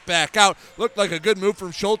down, kick back out. Looked like a good move from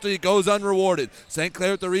Schulte, goes unrewarded. St. Clair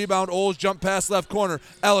with the rebound, Oles jump pass left corner.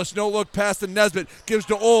 Ellis no look pass to Nesbitt, gives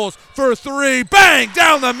to Oles for 3, bang,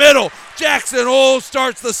 down the middle. Jackson Oles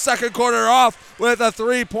starts the second quarter off with a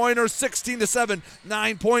 3-pointer, 16-7,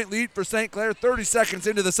 9-point lead for St. Clair, 30 seconds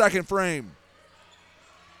into the second frame.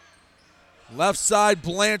 Left side,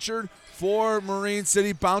 Blanchard for Marine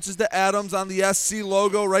City, bounces to Adams on the SC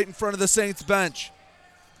logo right in front of the Saints bench.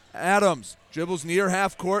 Adams dribbles near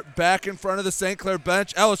half court, back in front of the St. Clair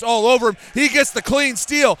bench. Ellis all over him. He gets the clean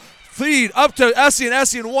steal. Feed up to Essien.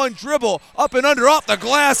 Essien one dribble, up and under, off the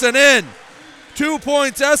glass and in. 2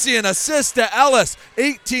 points Essien, assist to Ellis,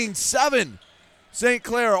 18-7. St.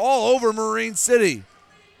 Clair all over Marine City.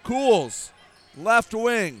 Cools, left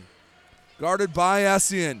wing, guarded by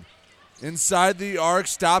Essien. Inside the arc,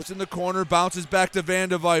 stops in the corner, bounces back to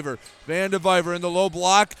Vandeviver. Vandeviver in the low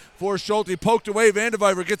block for Schulte. Poked away,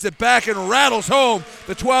 Vandeviver gets it back and rattles home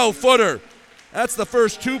the 12-footer. That's the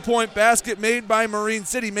first 2-point basket made by Marine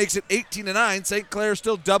City. Makes it 18-9. St. Clair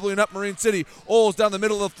still doubling up Marine City. Oles down the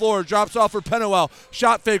middle of the floor, drops off for Pennewell.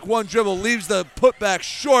 Shot fake, one dribble, leaves the putback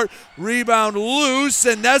short. Rebound loose,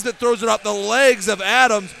 and Nesbitt throws it off the legs of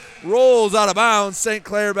Adams. Rolls out of bounds, St.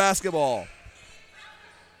 Clair basketball.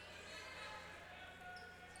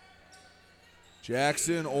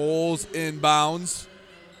 Jackson Oles inbounds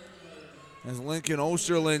as Lincoln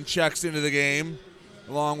Osterlin checks into the game,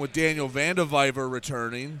 along with Daniel Vandeviver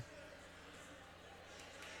returning.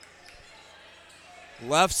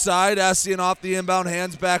 Left side, Essien off the inbound,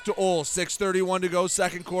 hands back to Oles. 6:31 to go,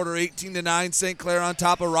 second quarter, 18-9. St. Clair on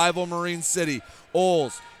top of rival Marine City.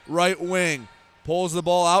 Oles, right wing, pulls the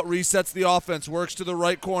ball out, resets the offense, works to the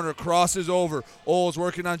right corner, crosses over. Oles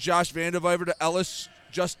working on Josh Vandeviver to Ellis,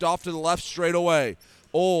 just off to the left straight away.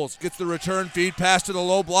 Oles gets the return feed, pass to the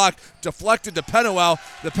low block, deflected to Pennewell.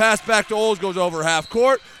 The pass back to Oles goes over half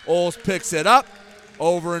court. Oles picks it up,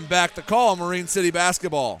 over and back the call, Marine City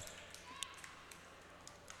basketball.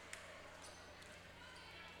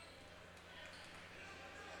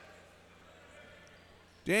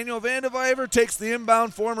 Daniel Vandeviver takes the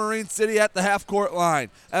inbound for Marine City at the half-court line.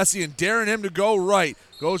 Essien daring him to go right.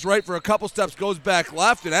 Goes right for a couple steps, goes back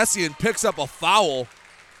left, and Essien picks up a foul.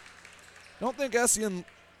 Don't think Essien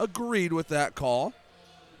agreed with that call.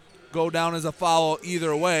 Go down as a foul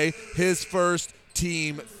either way. His first,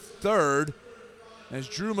 team third. As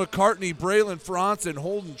Drew McCartney, Braylon France, and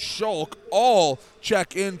Holden Schulk all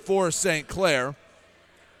check in for St. Clair.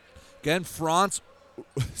 Again, France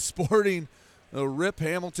sporting a Rip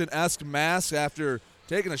Hamilton-esque mask after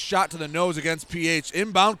taking a shot to the nose against PH.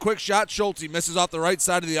 Inbound, quick shot, Schulte misses off the right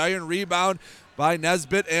side of the iron. Rebound by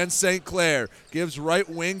Nesbitt and St. Clair. Gives right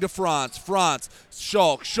wing to France. France,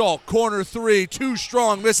 Schulk, corner 3, too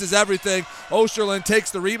strong, misses everything. Osterlin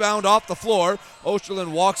takes the rebound off the floor.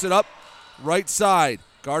 Osterlin walks it up right side,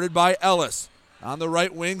 guarded by Ellis. On the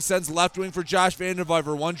right wing, sends left wing for Josh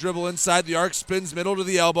Vandeviver. One dribble inside the arc, spins middle to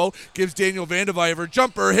the elbow, gives Daniel Vandeviver.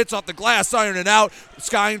 Jumper, hits off the glass, iron and out.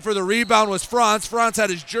 Skying for the rebound was France. France had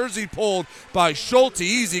his jersey pulled by Schulte.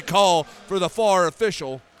 Easy call for the far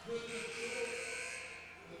official.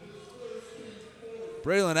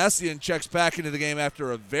 Braylon Essien checks back into the game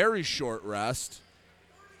after a very short rest.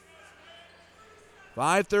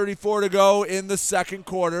 5:34 to go in the second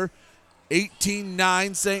quarter.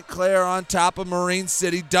 18-9 St. Clair on top of Marine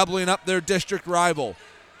City, doubling up their district rival.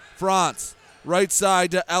 France, right side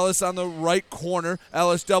to Ellis on the right corner.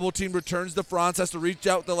 Ellis double team, returns to France, has to reach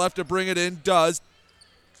out the left to bring it in, does.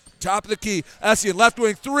 Top of the key, Essien, left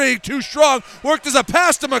wing three, too strong, worked as a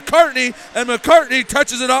pass to McCartney, and McCartney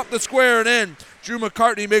touches it off the square and in. Drew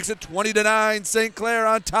McCartney makes it 20-9, St. Clair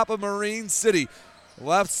on top of Marine City.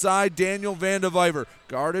 Left side, Daniel Vandeviver,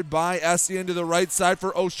 guarded by Essien to the right side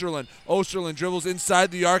for Osterlin. Osterlin dribbles inside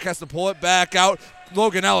the arc, has to pull it back out.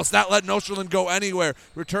 Logan Ellis not letting Osterlin go anywhere.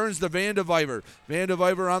 Returns to Vandeviver.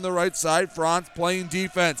 Vandeviver on the right side. Franz playing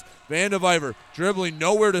defense. Vandeviver dribbling,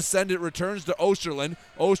 nowhere to send it. Returns to Osterlin.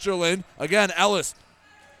 Osterlin, again, Ellis.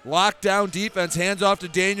 Lockdown defense, hands off to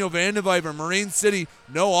Daniel Vandeviver. Marine City,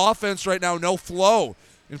 no offense right now, no flow.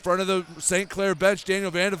 In front of the St. Clair bench, Daniel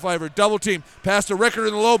Vandeviver, double team. Pass to Rickard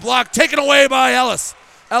in the low block, taken away by Ellis.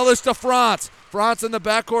 Ellis to Franz. Franz in the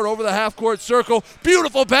backcourt over the half-court circle.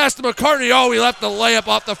 Beautiful pass to McCartney. Oh, he left the layup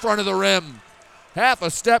off the front of the rim. Half a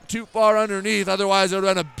step too far underneath. Otherwise, it would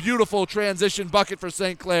have been a beautiful transition bucket for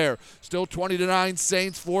St. Clair. Still 20-9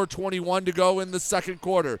 Saints, 4:21 to go in the second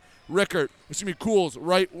quarter. Cools,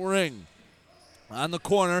 right wing. On the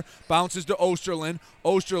corner, bounces to Osterlin.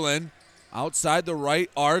 Osterlin outside the right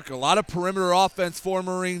arc. A lot of perimeter offense for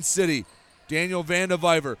Marine City. Daniel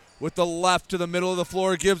Vandeviver with the left to the middle of the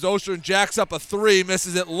floor, gives Osterlin, jacks up a three,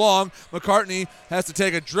 misses it long. McCartney has to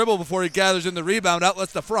take a dribble before he gathers in the rebound.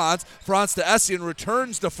 Outlets to Franz. Franz to Essien,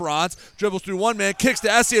 returns to Franz, dribbles through one man, kicks to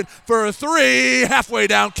Essien for a three, halfway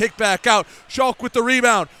down, kick back out. Schalk with the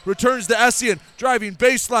rebound, returns to Essien, driving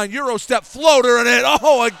baseline, Euro step floater, and it,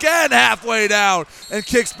 again halfway down, and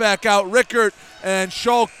kicks back out. Rickert and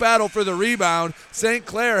Schalk battle for the rebound. St.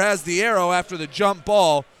 Clair has the arrow after the jump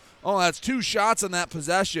ball. That's two shots on that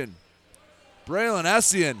possession. Braylon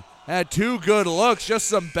Essien had two good looks, just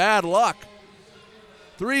some bad luck.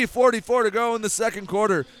 3:44 to go in the second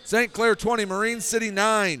quarter. St. Clair 20, Marine City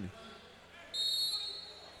 9.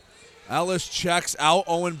 Ellis checks out,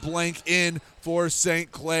 Owen Blank in for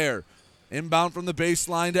St. Clair. Inbound from the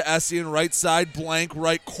baseline to Essien, right side, Blank,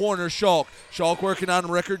 right corner, Schalk. Schalk working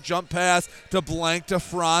on Rickard, jump pass to Blank to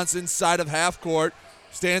Franz inside of half court.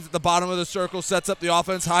 Stands at the bottom of the circle, sets up the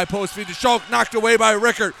offense, high post feed to Schalk, knocked away by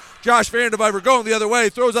Rickard. Josh Vandeviver going the other way,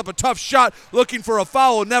 throws up a tough shot, looking for a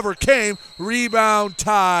foul, never came. Rebound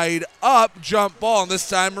tied up, jump ball, and this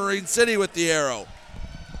time Marine City with the arrow.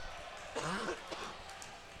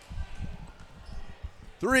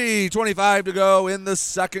 3:25 to go in the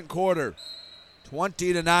second quarter.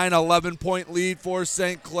 20-9, 11-point lead for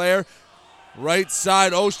St. Clair. Right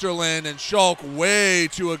side, Osterlin, and Schalk way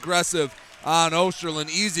too aggressive on Osterlin.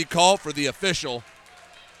 Easy call for the official.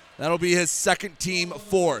 That'll be his second team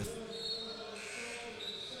fourth.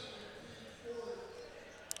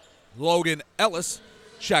 Logan Ellis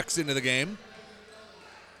checks into the game.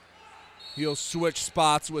 He'll switch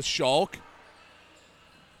spots with Schalk.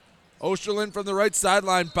 Osterlin from the right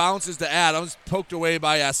sideline bounces to Adams, poked away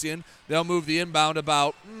by Essien. They'll move the inbound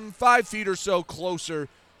about 5 feet or so closer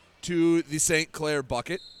to the St. Clair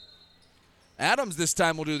bucket. Adams this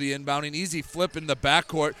time will do the inbounding. Easy flip in the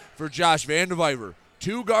backcourt for Josh Vandeviver.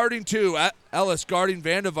 Two guarding two. Ellis guarding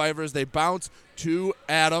Vandeviver as they bounce to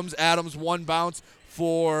Adams. Adams one bounce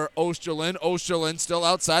for Osterlin. Osterlin still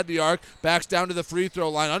outside the arc. Backs down to the free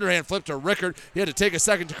throw line. Underhand flip to Rickard. He had to take a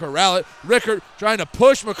second to corral it. Rickard trying to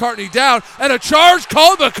push McCartney down. And a charge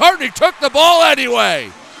called. McCartney took the ball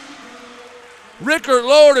anyway. Rickard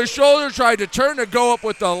lowered his shoulder, tried to turn to go up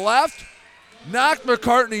with the left. Knocked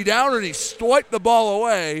McCartney down, and he swiped the ball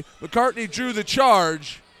away. McCartney drew the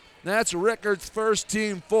charge. That's Rickard's first,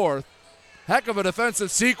 team fourth. Heck of a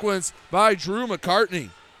defensive sequence by Drew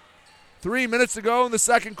McCartney. 3 minutes to go in the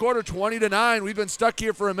second quarter, 20-9. We've been stuck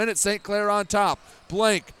here for a minute. St. Clair on top.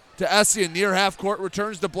 Blank to Essien, near half court,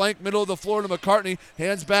 returns to Blank, middle of the floor to McCartney.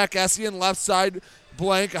 Hands back, Essien, left side,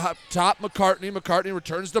 Blank, top McCartney. McCartney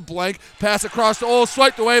returns to Blank. Pass across to Ole,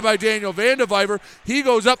 swiped away by Daniel Vandeviver. He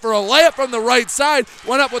goes up for a layup from the right side.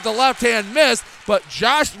 Went up with the left hand, missed. But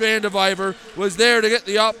Josh Vandeviver was there to get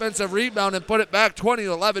the offensive rebound and put it back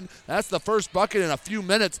 20-11. That's the first bucket in a few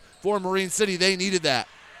minutes for Marine City. They needed that.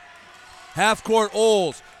 Half court,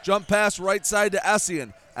 Oles. Jump pass right side to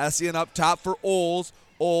Essien. Essien up top for Oles.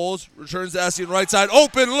 Oles returns to Essien right side.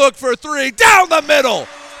 Open look for three. Down the middle.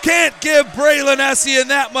 Can't give Braylon Essien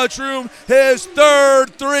that much room. His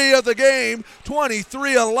third three of the game.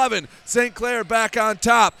 23-11. St. Clair back on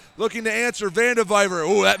top. Looking to answer Vandeviver.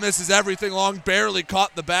 Ooh, that misses everything long. Barely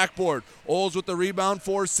caught the backboard. Oles with the rebound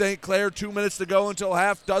for St. Clair. 2 minutes to go until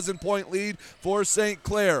half. Dozen-point lead for St.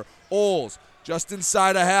 Clair. Oles just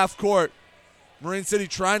inside of half court. Marine City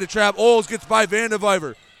trying to trap. Olds gets by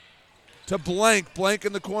Vandeviver to Blank. Blank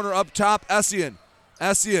in the corner up top. Essien.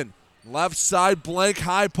 Left side, Blank,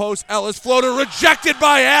 high post. Ellis floater rejected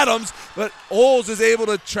by Adams, but Olds is able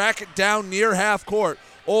to track it down near half court.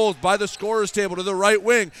 Olds by the scorer's table to the right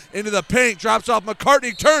wing, into the paint, drops off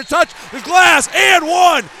McCartney, turns, touch, the glass, and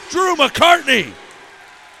one! Drew McCartney!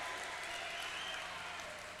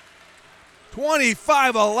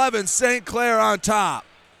 25-11, St. Clair on top.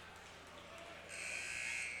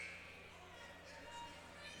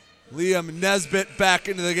 Liam Nesbitt back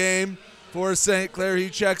into the game for St. Clair. He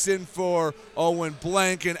checks in for Owen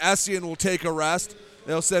Blank, and Essien will take a rest.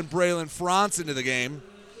 They'll send Braylon Franz into the game.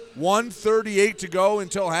 1:38 to go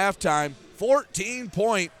until halftime.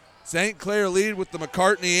 14-point St. Clair lead with the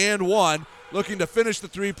McCartney and one. Looking to finish the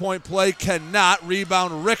three-point play, cannot.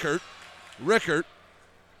 Rebound Rickert. Rickert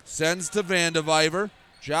sends to Vandeviver.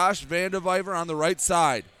 Josh Vandeviver on the right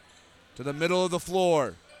side to the middle of the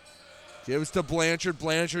floor. Gives to Blanchard.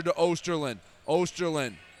 Blanchard to Osterlin.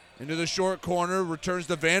 Osterlin into the short corner, returns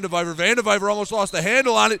to Vandeviver. Vandeviver almost lost the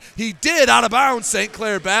handle on it. He did, out of bounds. St.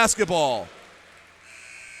 Clair basketball.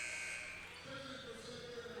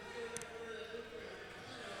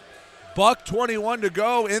 $1:21 to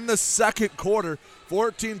go in the second quarter.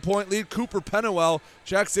 14-point lead. Cooper Pennewell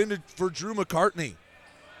checks in for Drew McCartney.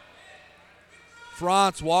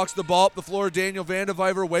 Franz walks the ball up the floor. Daniel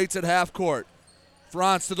Vandeviver waits at half court.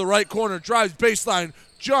 Franz to the right corner, drives baseline,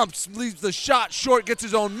 jumps, leaves the shot short, gets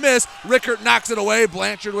his own miss. Rickert knocks it away.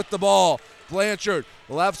 Blanchard with the ball. Blanchard,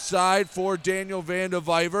 left side for Daniel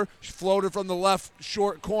Vandeviver. Floated from the left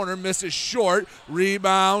short corner, misses short.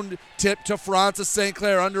 Rebound, tip to Franz of St.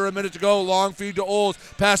 Clair. Under a minute to go. Long feed to Olds.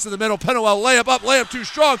 Pass to the middle. Pennewell, layup up, layup too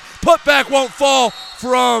strong. Put back won't fall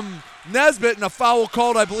from Nesbitt, and a foul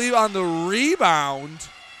called, I believe, on the rebound.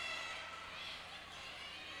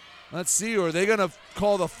 Let's see, or are they going to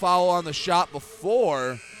call the foul on the shot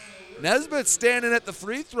before? Nesbitt standing at the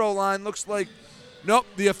free throw line. Looks like, nope,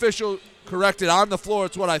 the official corrected on the floor.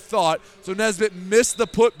 It's what I thought. So Nesbitt missed the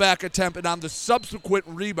putback attempt, and on the subsequent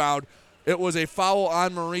rebound, it was a foul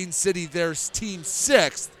on Marine City, their team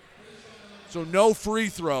sixth. So no free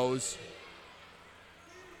throws.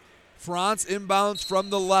 Franz inbounds from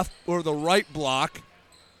the left or the right block.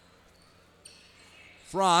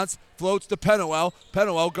 Franz floats to Pennewell.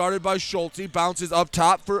 Pennewell guarded by Schulte. Bounces up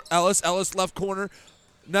top for Ellis. Ellis left corner.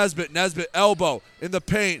 Nesbitt. Nesbitt elbow in the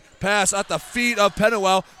paint. Pass at the feet of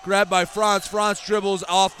Pennewell. Grabbed by Franz. Franz dribbles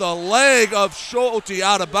off the leg of Schulte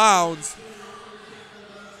out of bounds.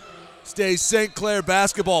 Stays St. Clair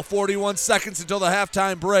basketball. 41 seconds until the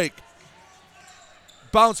halftime break.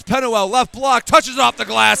 Bounce Pennewell. Left block. Touches off the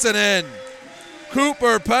glass and in.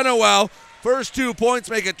 Cooper Pennewell. First 2 points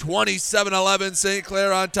make it 27-11. St.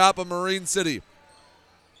 Clair on top of Marine City.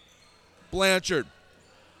 Blanchard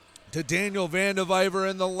to Daniel Vandeviver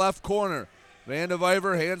in the left corner.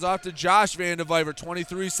 Vandeviver hands off to Josh Vandeviver.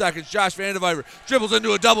 23 seconds. Josh Vandeviver dribbles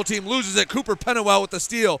into a double team, loses it. Cooper Pennewell with the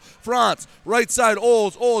steal. Franz, right side,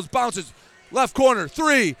 Olds. Olds bounces. Left corner,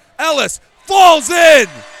 three. Ellis falls in.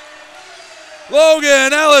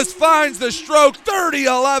 Logan Ellis finds the stroke,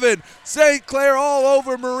 30-11. St. Clair all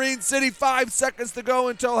over Marine City. 5 seconds to go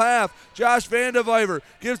until half. Josh Vandeviver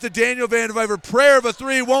gives to Daniel Vandeviver. Prayer of a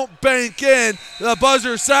three, won't bank in. The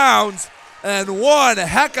buzzer sounds, and one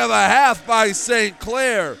heck of a half by St.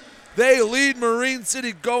 Clair. They lead Marine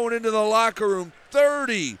City going into the locker room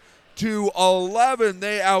 30-11.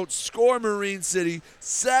 They outscore Marine City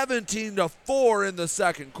 17-4 in the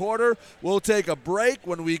second quarter. We'll take a break.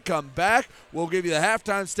 When we come back, we'll give you the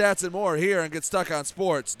halftime stats and more here on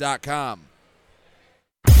GetStuckOnSports.com.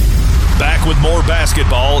 Back with more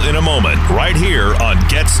basketball in a moment, right here on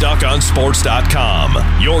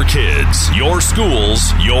GetStuckOnSports.com. Your kids, your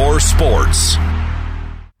schools, your sports.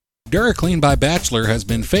 DuraClean by Bachelor has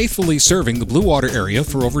been faithfully serving the Blue Water area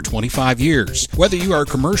for over 25 years. Whether you are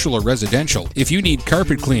commercial or residential, if you need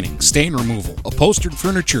carpet cleaning, stain removal, upholstered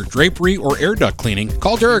furniture, drapery, or air duct cleaning,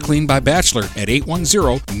 call DuraClean by Bachelor at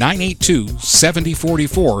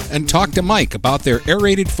 810-982-7044 and talk to Mike about their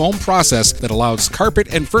aerated foam process that allows carpet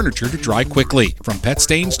and furniture to dry quickly. From pet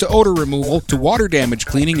stains to odor removal to water damage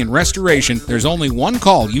cleaning and restoration, there's only one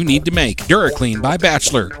call you need to make. DuraClean by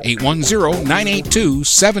Bachelor,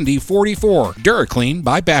 810-982-7044. DuraClean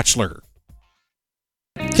by Bachelor.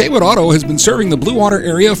 Kaywood Auto has been serving the Blue Water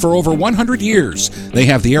area for over 100 years. They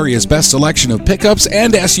have the area's best selection of pickups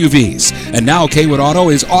and SUVs. And now Kaywood Auto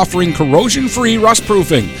is offering corrosion-free rust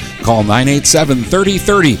proofing. Call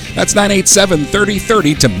 987-3030. That's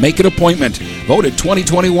 987-3030 to make an appointment. Voted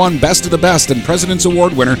 2021 Best of the Best and President's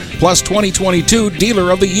Award winner, plus 2022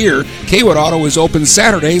 Dealer of the Year. Kaywood Auto is open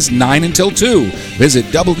Saturdays 9 until 2. Visit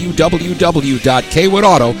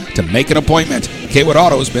www.kaywoodauto to make an appointment. Kaywood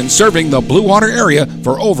Auto has been serving the Blue Water area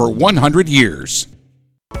for over 100 years.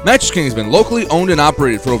 Mattress King has been locally owned and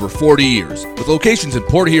operated for over 40 years. With locations in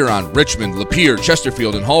Port Huron, Richmond, Lapeer,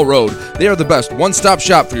 Chesterfield, and Hall Road, they are the best one-stop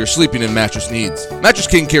shop for your sleeping and mattress needs. Mattress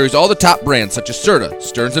King carries all the top brands such as Serta,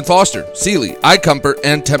 Stearns & Foster, Sealy, iComfort,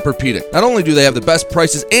 and Tempur-Pedic. Not only do they have the best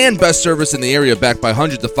prices and best service in the area backed by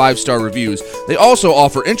hundreds of 5-star reviews, they also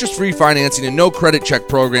offer interest-free financing and no credit check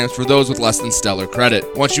programs for those with less than stellar credit.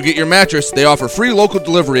 Once you get your mattress, they offer free local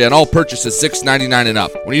delivery on all purchases $6.99 and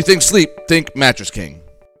up. When you think sleep, think Mattress King.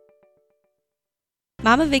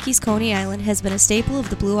 Mama Vicky's Coney Island has been a staple of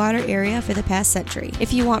the Blue Water area for the past century.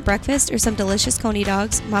 If you want breakfast or some delicious Coney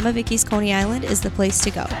dogs, Mama Vicky's Coney Island is the place to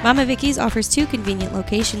go. Mama Vicky's offers 2 convenient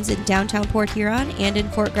locations in downtown Port Huron and in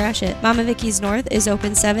Fort Gratiot. Mama Vicky's North is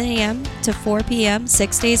open 7 a.m. to 4 p.m.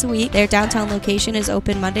 6 days a week. Their downtown location is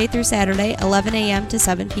open Monday through Saturday, 11 a.m. to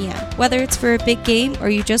 7 p.m. Whether it's for a big game or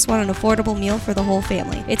you just want an affordable meal for the whole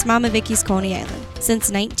family, it's Mama Vicky's Coney Island since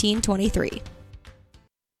 1923.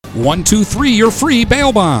 123 You're Free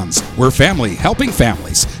Bail Bonds. We're family helping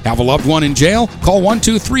families. Have a loved one in jail? Call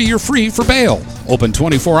 123 You're Free for bail. Open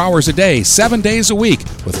 24 hours a day, 7 days a week,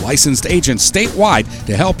 with licensed agents statewide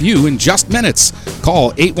to help you in just minutes.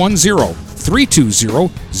 Call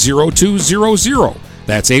 810-320-0200.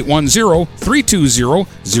 That's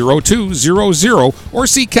 810-320-0200, or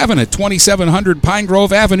see Kevin at 2700 Pine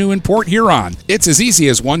Grove Avenue in Port Huron. It's as easy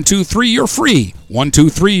as 123 You're Free.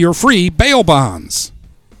 123 You're Free Bail Bonds.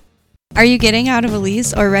 Are you getting out of a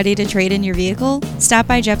lease or ready to trade in your vehicle? Stop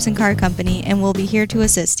by Jepson Car Company and we'll be here to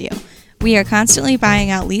assist you. We are constantly buying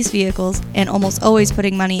out lease vehicles and almost always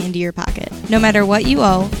putting money into your pocket. No matter what you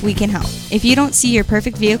owe, we can help. If you don't see your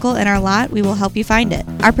perfect vehicle in our lot, we will help you find it.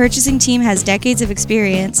 Our purchasing team has decades of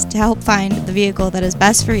experience to help find the vehicle that is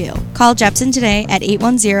best for you. Call Jepson today at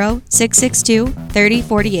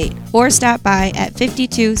 810-662-3048 or stop by at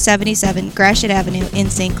 5277 Gratiot Avenue in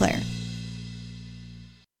St. Clair.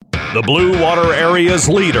 The Blue Water area's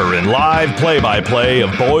leader in live play-by-play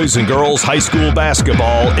of boys and girls high school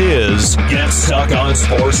basketball is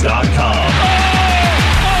GetStuckOnSports.com.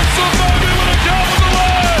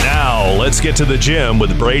 Now, let's get to the gym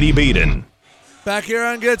with Brady Beaton. Back here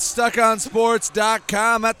on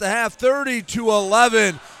GetStuckOnSports.com at the half,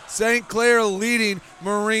 30-11. St. Clair leading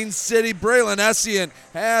Marine City. Braylon Essien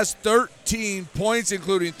has 13 points,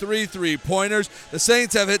 including 3 3-pointers. The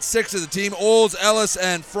Saints have hit 6 of the team. Olds, Ellis,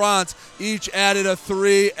 and Franz each added a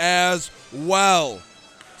 3 as well.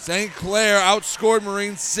 St. Clair outscored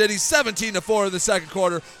Marine City 17-4 in the second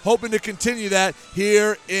quarter, hoping to continue that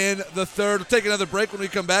here in the third. We'll take another break. When we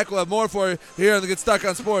come back, we'll have more for you here on the Get Stuck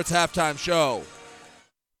on Sports halftime show.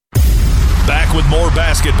 Back with more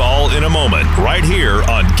basketball in a moment, right here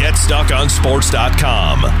on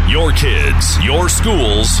GetStuckOnSports.com. Your kids, your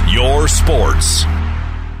schools, your sports.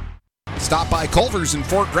 Stop by Culver's in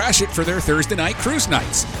Fort Gratiot for their Thursday night cruise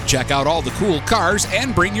nights. Check out all the cool cars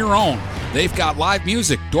and bring your own. They've got live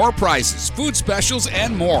music, door prizes, food specials,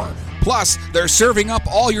 and more. Plus, they're serving up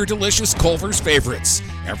all your delicious Culver's favorites.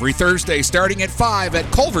 Every Thursday starting at 5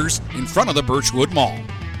 at Culver's in front of the Birchwood Mall.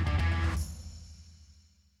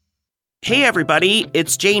 Hey everybody,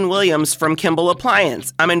 it's Jane Williams from Kimball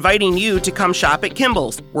Appliance. I'm inviting you to come shop at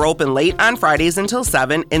Kimball's. We're open late on Fridays until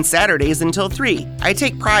 7 and Saturdays until 3. I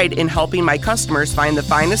take pride in helping my customers find the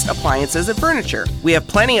finest appliances and furniture. We have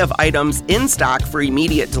plenty of items in stock for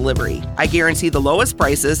immediate delivery. I guarantee the lowest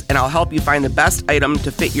prices and I'll help you find the best item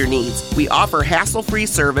to fit your needs. We offer hassle-free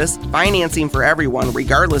service, financing for everyone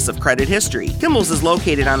regardless of credit history. Kimball's is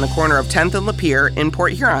located on the corner of 10th and Lapeer in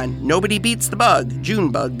Port Huron. Nobody beats the bug,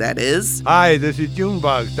 Junebug that is. Hi, this is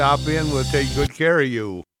Junebug. Stop in, we'll take good care of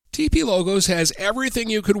you. TP Logos has everything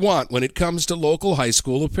you could want when it comes to local high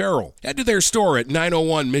school apparel. Head to their store at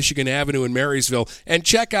 901 Michigan Avenue in Marysville and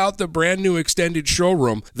check out the brand new extended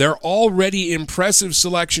showroom. Their already impressive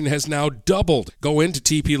selection has now doubled. Go into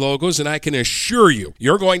TP Logos and I can assure you,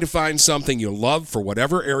 you're going to find something you love for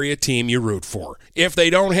whatever area team you root for. If they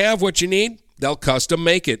don't have what you need, they'll custom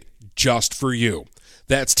make it just for you.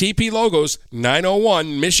 That's TP Logos,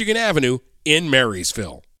 901 Michigan Avenue in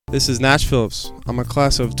Marysville. This is Nash Phillips. I'm a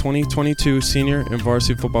class of 2022 senior and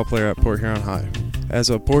varsity football player at Port Huron High. As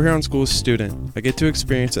a Port Huron Schools student, I get to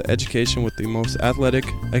experience an education with the most athletic,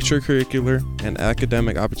 extracurricular, and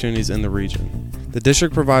academic opportunities in the region. The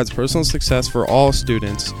district provides personal success for all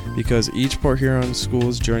students because each Port Huron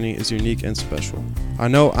Schools journey is unique and special. I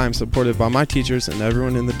know I am supported by my teachers and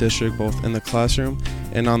everyone in the district, both in the classroom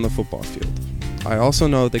and on the football field. I also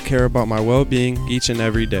know they care about my well-being each and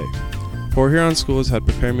every day. Port Huron Schools had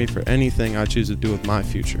prepared me for anything I choose to do with my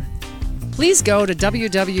future. Please go to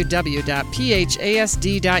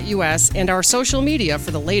www.phasd.us and our social media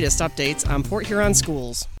for the latest updates on Port Huron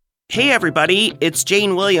Schools. Hey everybody, it's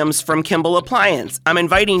Jane Williams from Kimball Appliance. I'm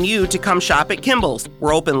inviting you to come shop at Kimball's.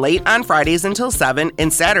 We're open late on Fridays until 7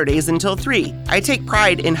 and Saturdays until 3. I take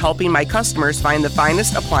pride in helping my customers find the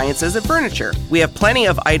finest appliances and furniture. We have plenty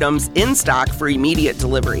of items in stock for immediate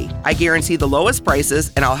delivery. I guarantee the lowest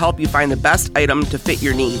prices and I'll help you find the best item to fit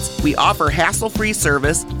your needs. We offer hassle-free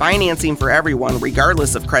service, financing for everyone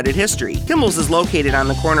regardless of credit history. Kimball's is located on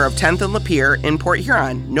the corner of 10th and Lapeer in Port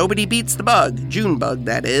Huron. Nobody beats the bug, Junebug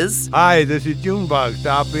that is. Hi, this is Junebug.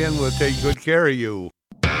 Stop in, we'll take good care of you.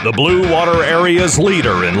 The Blue Water Area's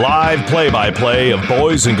leader in live play-by-play of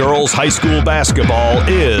boys and girls high school basketball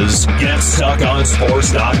is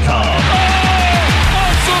GetStuckOnSports.com.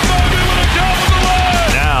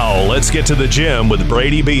 Now, let's get to the gym with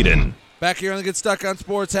Brady Beaton. Back here on the Get Stuck on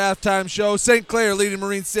Sports halftime show, St. Clair leading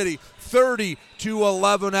Marine City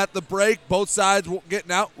 30-11 at the break. Both sides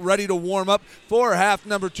getting out, ready to warm up for half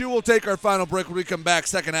number 2. We'll take our final break when we come back.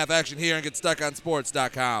 Second half action here and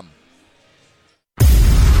GetStuckOnSports.com.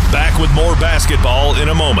 Back with more basketball in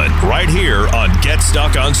a moment, right here on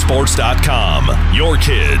GetStuckOnSports.com. Your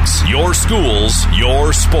kids, your schools,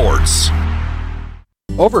 your sports.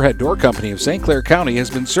 Overhead Door Company of St. Clair County has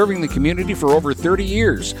been serving the community for over 30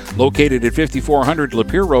 years. Located at 5400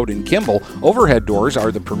 Lapeer Road in Kimball, Overhead Doors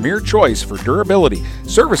are the premier choice for durability,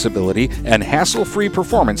 serviceability, and hassle-free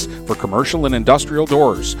performance for commercial and industrial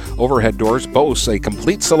doors. Overhead Doors boasts a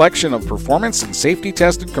complete selection of performance and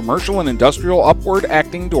safety-tested commercial and industrial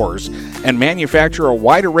upward-acting doors and manufacture a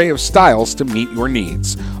wide array of styles to meet your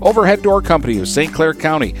needs. Overhead Door Company of St. Clair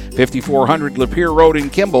County, 5400 Lapeer Road in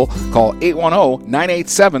Kimball. Call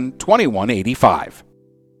 810-987-2185.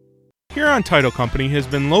 Huron Title Company has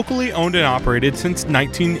been locally owned and operated since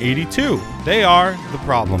 1982. They are the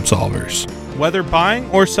problem solvers. Whether buying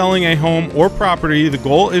or selling a home or property, the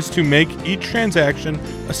goal is to make each transaction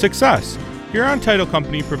a success. Huron Title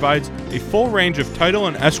Company provides a full range of title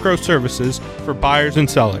and escrow services for buyers and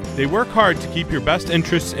sellers. They work hard to keep your best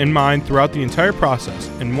interests in mind throughout the entire process,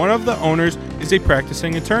 and one of the owners is a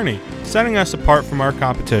practicing attorney, setting us apart from our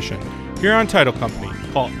competition. Huron Title Company.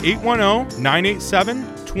 Call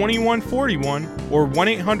 810-987-2141 or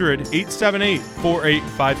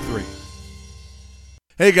 1-800-878-4853.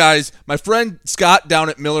 Hey guys, my friend Scott down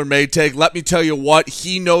at Miller Maytag, let me tell you what,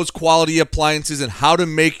 he knows quality appliances and how to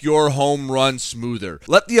make your home run smoother.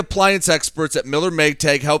 Let the appliance experts at Miller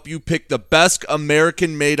Maytag help you pick the best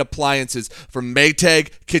American-made appliances from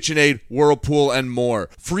Maytag, KitchenAid, Whirlpool, and more.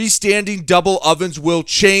 Freestanding double ovens will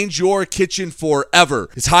change your kitchen forever.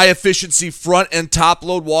 His high-efficiency front and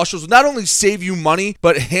top-load washers will not only save you money,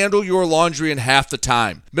 but handle your laundry in half the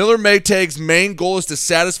time. Miller Maytag's main goal is to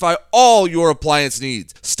satisfy all your appliance needs.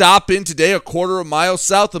 Stop in today a quarter of a mile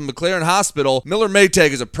south of McLaren Hospital. Miller Maytag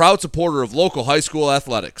is a proud supporter of local high school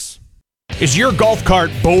athletics. Is your golf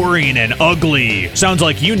cart boring and ugly? Sounds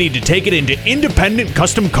like you need to take it into Independent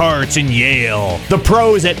Custom Carts in Yale. The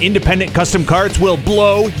pros at Independent Custom Carts will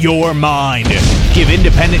blow your mind. Give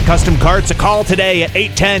Independent Custom Carts a call today at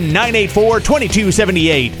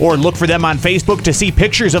 810-984-2278 or look for them on Facebook to see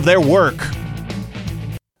pictures of their work.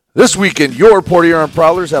 This weekend, your Port Huron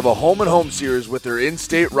Prowlers have a home-and-home series with their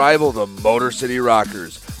in-state rival, the Motor City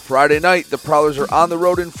Rockers. Friday night, the Prowlers are on the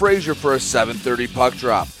road in Fraser for a 7:30 puck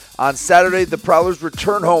drop. On Saturday, the Prowlers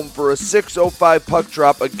return home for a 6:05 puck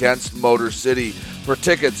drop against Motor City. For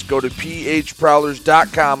tickets, go to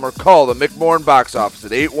phprowlers.com or call the McMorran box office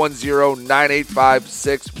at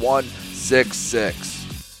 810-985-6166.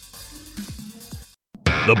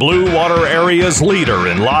 The Blue Water Area's leader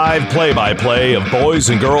in live play-by-play of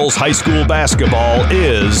boys and girls high school basketball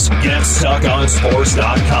is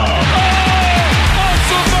GetStuckOnSports.com.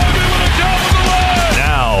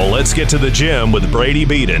 Now, let's get to the gym with Brady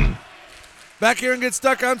Beaton. Back here and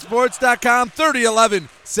GetStuckOnSports.com, 30-11.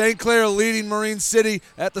 St. Clair leading Marine City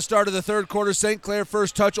at the start of the third quarter. St. Clair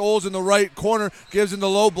first touch. Oles in the right corner. Gives him the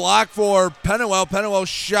low block for Pennewell. Pennewell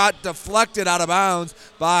shot deflected out of bounds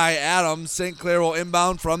by Adams. St. Clair will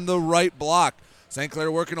inbound from the right block. St.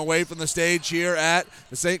 Clair working away from the stage here at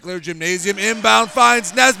the St. Clair Gymnasium. Inbound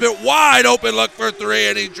finds Nesbitt. Wide open look for three,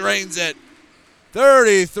 and he drains it.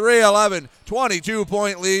 33-11,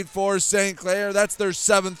 22-point lead for St. Clair. That's their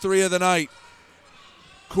 7th three of the night.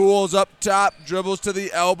 Cools up top, dribbles to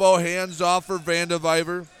the elbow, hands off for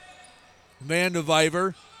Vandeviver.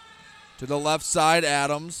 Vandeviver to the left side,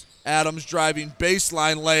 Adams. Adams driving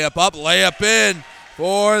baseline, layup up, layup in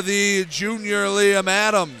for the junior Liam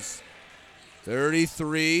Adams.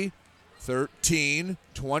 33-13,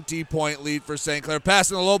 20-point lead for St. Clair.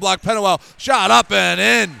 Passing the low block, Pennywell, shot up and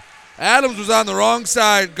in. Adams was on the wrong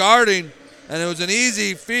side guarding, and it was an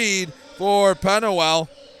easy feed for Pennywell.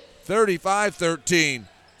 35-13.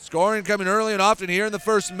 Scoring coming early and often here in the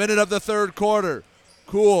first minute of the third quarter.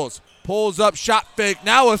 Cools pulls up, shot fake,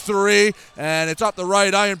 now a three, and it's off the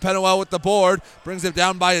right iron. Pennywell with the board, brings it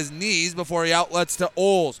down by his knees before he outlets to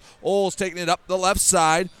Oles. Oles taking it up the left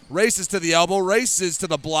side, races to the elbow, races to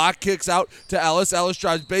the block, kicks out to Ellis. Ellis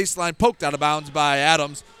drives baseline, poked out of bounds by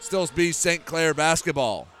Adams. Still be St. Clair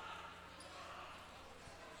basketball.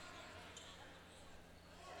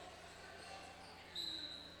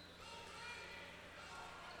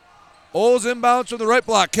 Oles inbounds from the right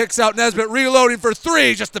block, kicks out Nesbitt, reloading for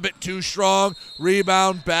three, just a bit too strong.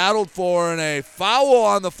 Rebound battled for, and a foul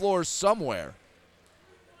on the floor somewhere.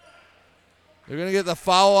 They're going to get the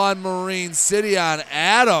foul on Marine City on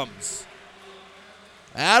Adams.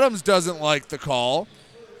 Adams doesn't like the call.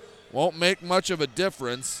 Won't make much of a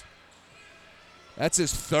difference. That's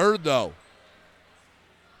his third, though.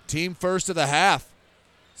 Team first of the half.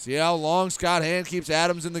 See how long Scott Hand keeps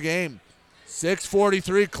Adams in the game.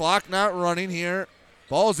 6:43, clock not running here.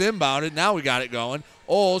 Ball's inbounded. Now we got it going.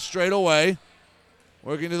 Oles straight away.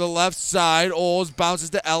 Working to the left side. Oles bounces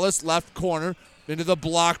to Ellis, left corner. Into the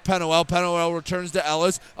block, Pennywell. Pennywell returns to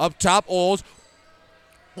Ellis. Up top, Oles.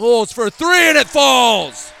 Oles for three, and it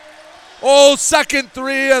falls. Oles' second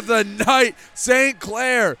three of the night. St.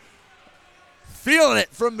 Clair feeling it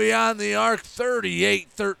from beyond the arc.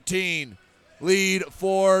 38-13 lead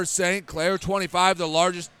for St. Clair. 25, the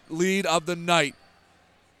largest lead of the night.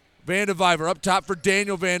 Vandeviver up top for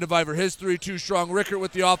Daniel Vandeviver. His three too strong. Rickert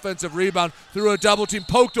with the offensive rebound. Through a double team.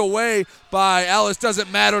 Poked away by Ellis.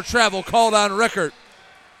 Doesn't matter. Travel called on Rickert.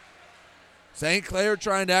 St. Clair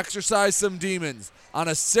trying to exercise some demons on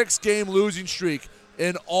a 6-game losing streak.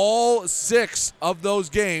 In all 6 of those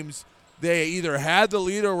games, they either had the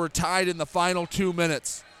lead or were tied in the final 2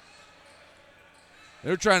 minutes.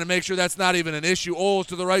 They're trying to make sure that's not even an issue. Oles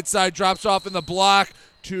to the right side, drops off in the block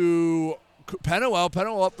to Pennywell.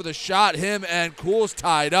 Pennywell up for the shot. Him and Cools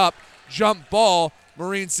tied up. Jump ball.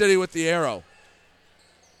 Marine City with the arrow.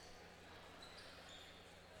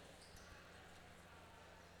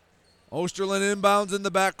 Osterlin inbounds in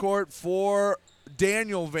the backcourt for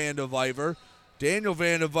Daniel Vandeviver. Daniel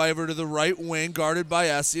Vandeviver to the right wing, guarded by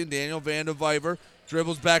Essien. Daniel Vandeviver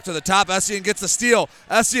dribbles back to the top. Essien gets the steal.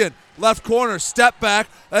 Essien, left corner, step back,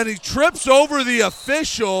 and he trips over the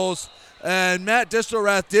officials. And Matt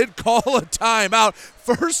Distelrath did call a timeout.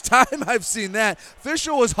 First time I've seen that.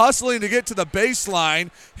 Official was hustling to get to the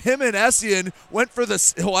baseline. Him and Essien went for the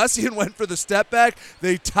step back.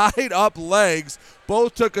 They tied up legs.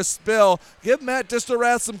 Both took a spill. Give Matt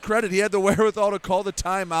Distelrath some credit. He had the wherewithal to call the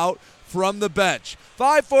timeout from the bench.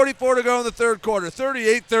 5:44 to go in the third quarter.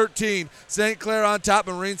 38-13. St. Clair on top.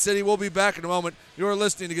 Marine City will be back in a moment. You're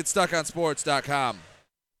listening to GetStuckOnSports.com.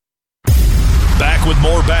 Back with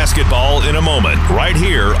more basketball in a moment, right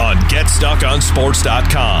here on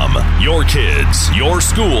GetStuckOnSports.com. Your kids, your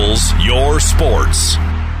schools, your sports.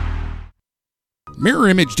 Mirror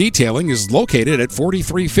Image Detailing is located at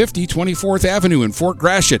 4350 24th Avenue in Fort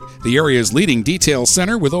Gratiot, the area's leading detail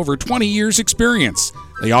center with over 20 years' experience.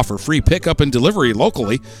 They offer free pickup and delivery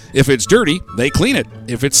locally. If it's dirty, they clean it.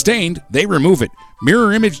 If it's stained, they remove it.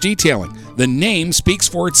 Mirror Image Detailing. The name speaks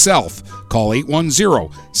for itself. Call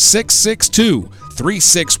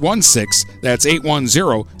 810-662-3616. That's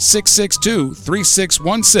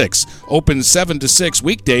 810-662-3616. Open 7 to 6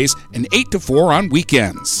 weekdays and 8 to 4 on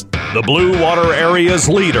weekends. The Blue Water Area's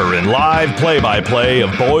leader in live play-by-play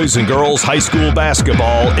of boys and girls high school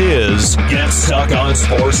basketball is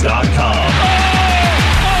GetStuckOnSports.com.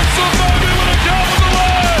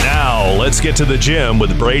 Now, let's get to the gym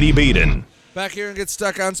with Brady Beaton. Back here and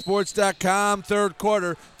GetStuckOnSports.com. Third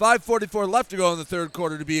quarter. 5:44 left to go in the third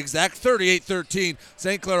quarter to be exact. 38-13.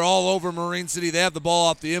 St. Clair all over Marine City. They have the ball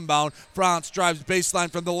off the inbound. France drives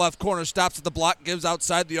baseline from the left corner. Stops at the block. Gives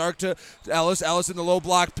outside the arc to Ellis. Ellis in the low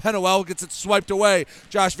block. Pennywell gets it swiped away.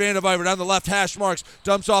 Josh Vandeviver down the left hash marks.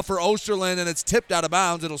 Dumps off for Osterland, and it's tipped out of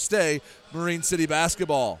bounds. It'll stay Marine City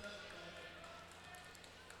basketball.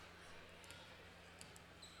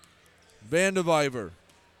 Vandeviver.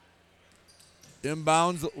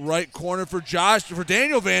 Inbounds right corner for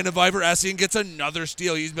Daniel Vandeviver. Essien gets another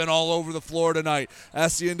steal. He's been all over the floor tonight.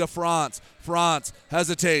 Essien to France. France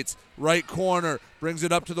hesitates. Right corner. Brings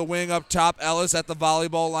it up to the wing up top. Ellis at the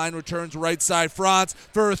volleyball line. Returns right side. France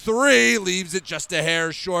for three. Leaves it just a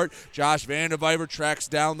hair short. Josh Vandeviver tracks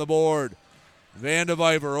down the board.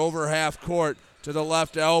 Vandeviver over half court to the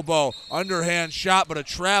left elbow. Underhand shot, but a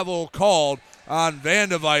travel called on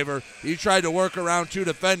Vandeviver. He tried to work around two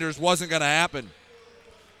defenders. Wasn't going to happen.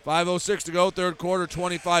 5:06 to go, third quarter,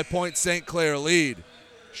 25-point St. Clair lead.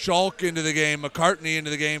 Schalk into the game. McCartney into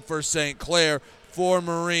the game for St. Clair. For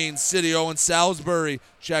Marine City, Owen Salisbury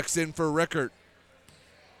checks in for Rickert.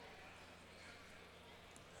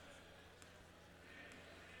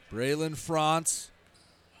 Braylon France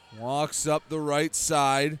walks up the right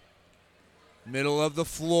side. Middle of the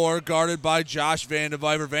floor, guarded by Josh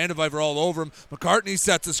Vandeviver. Vandeviver all over him. McCartney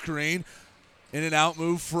sets a screen. In and out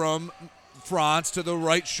move from France to the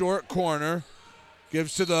right short corner.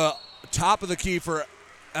 Gives to the top of the key for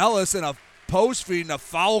Ellis, and a post feed and a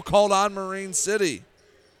foul called on Marine City.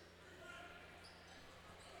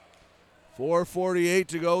 4:48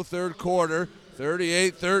 to go, third quarter.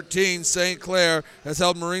 38-13, St. Clair has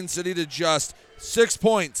held Marine City to just 6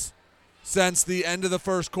 points since the end of the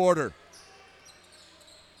first quarter.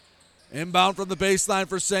 Inbound from the baseline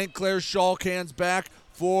for St. Clair. Schalk hands back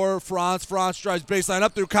for France. France drives baseline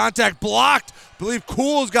up through contact. Blocked. I believe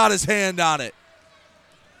Cool's got his hand on it.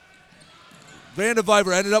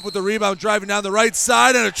 Vandeviver ended up with the rebound, driving down the right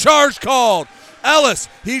side, and a charge called. Ellis,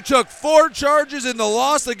 he took 4 charges in the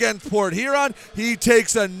loss against Port Huron. He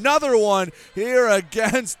takes another one here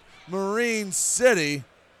against Marine City.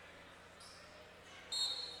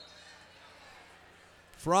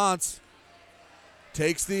 France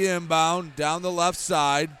takes the inbound down the left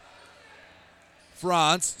side.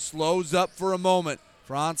 France slows up for a moment.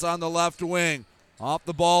 France on the left wing. Off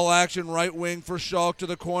the ball action, right wing for Schalk to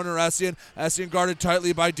the corner. Essien guarded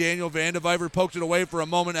tightly by Daniel Vandeviver. Poked it away for a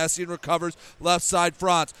moment. Essien recovers. Left side,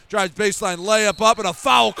 France. Drives baseline, layup up, and a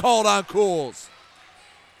foul called on Cools.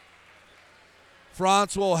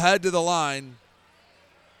 France will head to the line.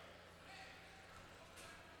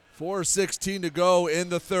 4:16 to go in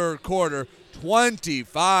the third quarter.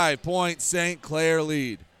 25-point St. Clair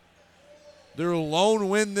lead. Their lone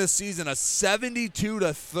win this season, a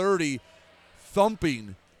 72-30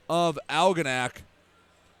 thumping of Algonac.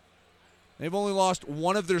 They've only lost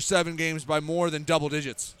one of their 7 games by more than double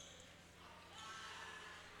digits.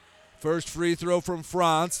 First free throw from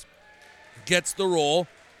France. Gets the roll.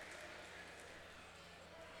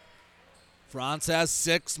 France has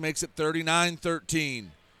 6, makes it 39-13.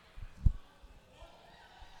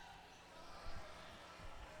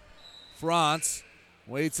 France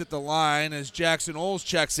waits at the line as Jackson Oles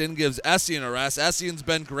checks in, gives Essien a rest. Essien's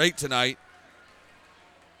been great tonight.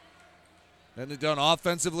 And they've done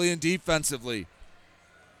offensively and defensively.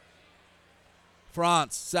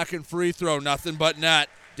 France, second free throw, nothing but net.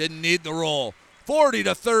 Didn't need the roll.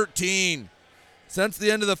 40-13. Since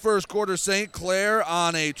the end of the first quarter, St. Clair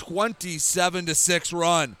on a 27-6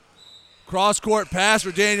 run. Cross-court pass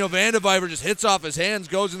for Daniel Vandeviver, just hits off his hands,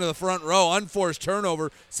 goes into the front row. Unforced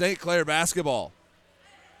turnover, St. Clair basketball.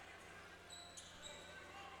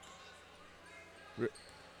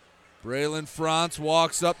 Braylon France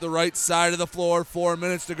walks up the right side of the floor. 4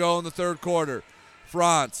 minutes to go in the third quarter.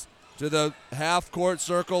 France to the half-court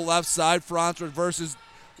circle, left side. France reverses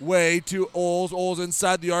way to Oles. Oles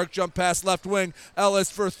inside the arc, jump pass left wing. Ellis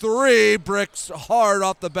for 3, bricks hard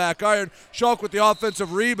off the back iron. Schalk with the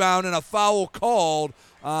offensive rebound, and a foul called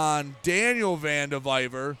on Daniel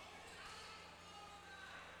Vandeviver.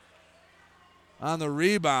 On the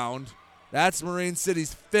rebound, that's Marine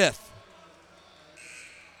City's 5th.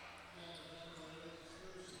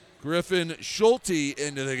 Griffin Schulte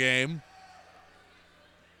into the game.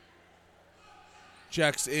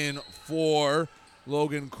 Checks in for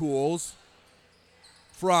Logan Cools.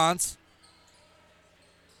 France.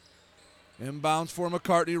 Inbounds for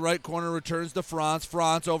McCartney. Right corner returns to France.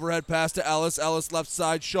 France overhead pass to Ellis. Ellis left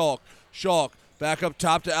side, Schalk. Schalk back up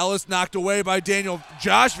top to Ellis. Knocked away by Daniel.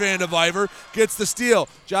 Josh Vandeviver gets the steal.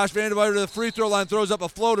 Josh Vandeviver to the free throw line. Throws up a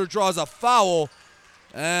floater. Draws a foul.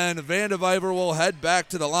 And Vandeviver will head back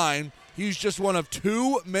to the line. He's just one of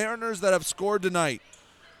 2 Mariners that have scored tonight.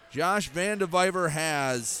 Josh Vandeviver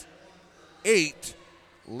has 8.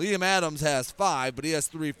 Liam Adams has 5, but he has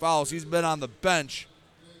 3 fouls. He's been on the bench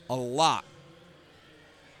a lot.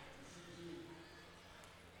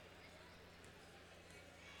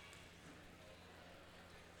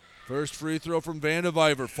 First free throw from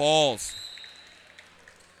Vandeviver falls.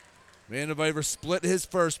 Vandeviver split his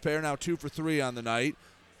first pair, now 2 for 3 on the night.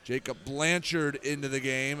 Jacob Blanchard into the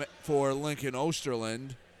game for Lincoln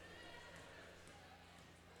Osterland.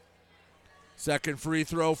 Second free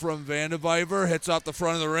throw from Vandeviver. Hits off the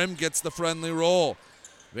front of the rim, gets the friendly roll.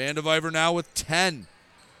 Vandeviver now with 10.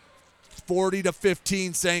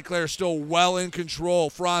 40-15. St. Clair still well in control.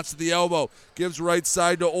 Franz to the elbow. Gives right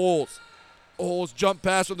side to Oles. Oles jump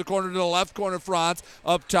pass from the corner to the left corner. Franz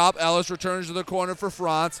up top. Ellis returns to the corner for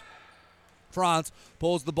Franz. Franz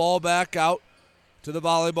pulls the ball back out to the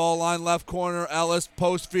volleyball line, left corner. Ellis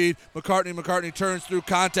post feed. McCartney turns through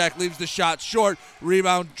contact, leaves the shot short.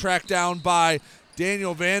 Rebound tracked down by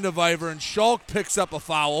Daniel Vandeviver, and Schalk picks up a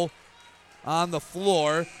foul on the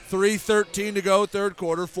floor. 3:13 to go, third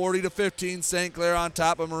quarter. 40-15. St. Clair on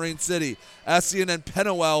top of Marine City. Essien and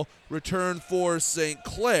Pennewell return for St.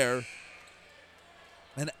 Clair,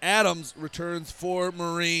 and Adams returns for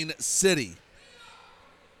Marine City.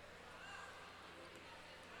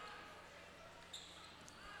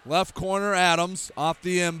 Left corner, Adams off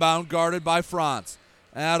the inbound, guarded by Franz.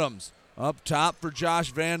 Adams up top for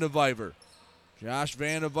Josh Vandeviver. Josh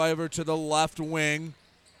Vandeviver to the left wing.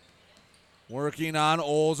 Working on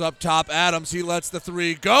Oles up top. Adams, he lets the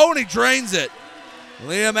three go, and he drains it.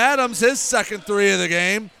 Liam Adams, his second three of the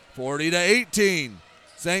game. 40-18.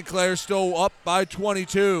 St. Clair still up by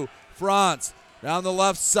 22. Franz down the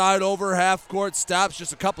left side over half court. Stops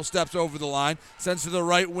just a couple steps over the line. Sends to the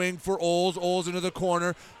right wing for Oles. Oles into the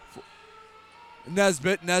corner.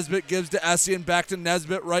 Nesbitt gives to Essien. Back to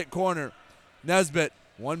Nesbitt, right corner. Nesbitt,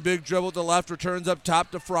 one big dribble to the left. Returns up top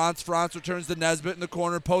to Franz. Franz returns to Nesbitt in the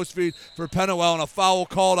corner. Post feed for Pennewell, and a foul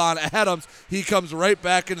called on Adams. He comes right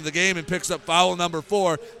back into the game and picks up foul number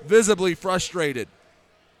 4. Visibly frustrated.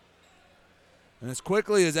 And as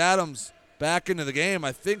quickly as Adams back into the game,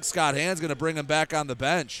 I think Scott Hand's going to bring him back on the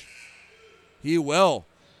bench. He will.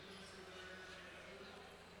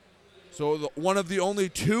 So one of the only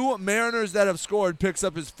 2 Mariners that have scored picks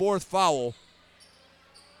up his 4th foul.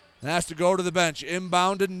 And has to go to the bench.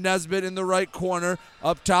 Inbound to Nesbitt in the right corner.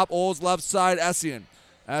 Up top, Oles left side, Essien.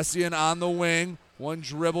 Essien on the wing. One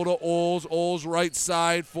dribble to Oles. Oles right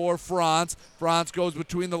side for Franz. Franz goes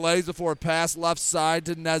between the legs before a pass left side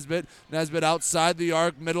to Nesbitt. Nesbitt outside the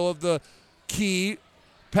arc, middle of the key.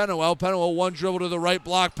 Pennewell, one dribble to the right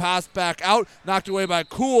block, pass back out, knocked away by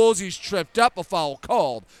Cools. He's tripped up, a foul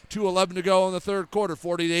called. 2:11 to go in the third quarter.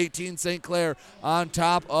 40-18, St. Clair on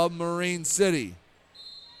top of Marine City.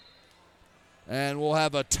 And we'll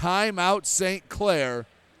have a timeout, St. Clair.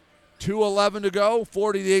 2:11 to go,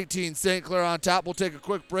 40-18, St. Clair on top. We'll take a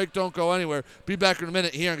quick break. Don't go anywhere. Be back in a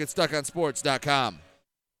minute here on GetStuckOnSports.com.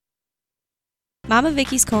 Mama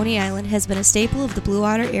Vicky's Coney Island has been a staple of the Blue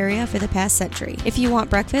Water area for the past century. If you want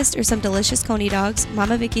breakfast or some delicious Coney dogs,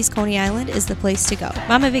 Mama Vicky's Coney Island is the place to go.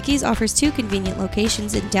 Mama Vicky's offers 2 convenient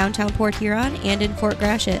locations in downtown Port Huron and in Fort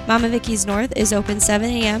Gratiot. Mama Vicky's North is open 7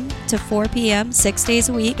 a.m. to 4 p.m. 6 days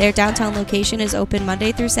a week. Their downtown location is open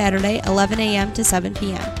Monday through Saturday, 11 a.m. to 7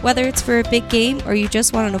 p.m. Whether it's for a big game or you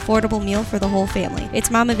just want an affordable meal for the whole family, it's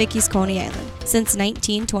Mama Vicky's Coney Island since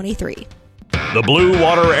 1923. The Blue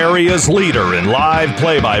Water area's leader in live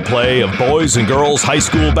play-by-play of boys and girls high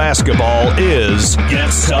school basketball is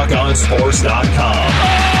GetStuckOnSports.com.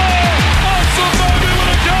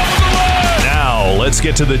 Now, let's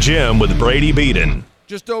get to the gym with Brady Beaton.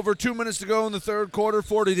 Just over 2 minutes to go in the third quarter.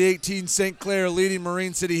 40-18, St. Clair leading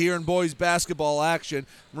Marine City here in boys basketball action.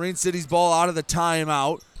 Marine City's ball out of the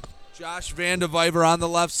timeout. Josh Vandeviver on the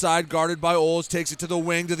left side, guarded by Oles, takes it to the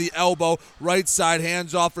wing, to the elbow. Right side,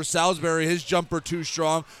 hands off for Salisbury. His jumper too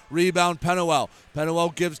strong. Rebound, Pennewell.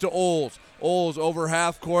 Pennewell gives to Oles. Oles over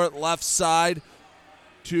half court, left side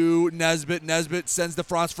to Nesbitt. Nesbitt sends to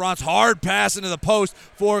Franz. Franz, hard pass into the post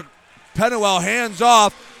for Pennewell. Hands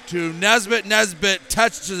off to Nesbitt. Nesbitt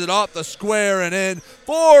touches it off the square and in.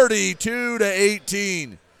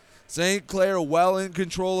 42-18. St. Clair well in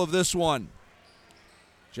control of this one.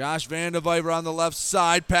 Josh Vandeviver on the left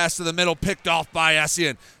side, pass to the middle, picked off by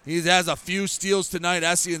Essien. He has a few steals tonight.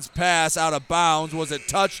 Essien's pass out of bounds. Was it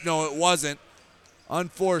touched? No, it wasn't.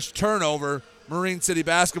 Unforced turnover. Marine City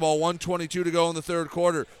basketball, 1:22 to go in the third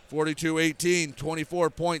quarter. 42-18,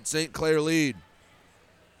 24-point St. Clair lead.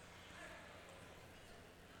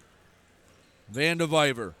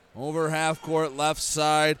 Vandeviver over half court, left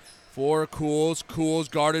side for Cools. Cools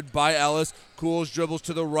guarded by Ellis. Cools dribbles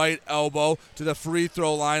to the right elbow to the free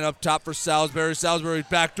throw line up top for Salisbury. Salisbury's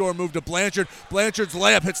backdoor move to Blanchard. Blanchard's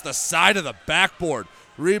layup hits the side of the backboard.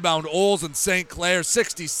 Rebound, Oles and St. Clair.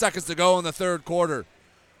 60 seconds to go in the third quarter.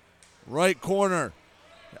 Right corner.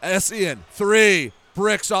 Essien, 3.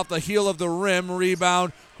 Bricks off the heel of the rim.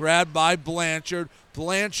 Rebound grabbed by Blanchard.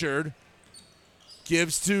 Blanchard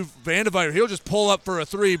Gives to Vandeveyer. He'll just pull up for a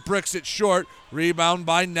three. Bricks it short. Rebound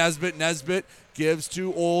by Nesbitt. Nesbitt gives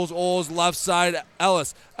to Oles. Oles left side.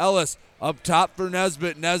 Ellis. Ellis up top for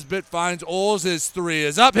Nesbitt. Nesbitt finds Oles. His three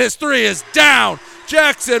is up. His three is down.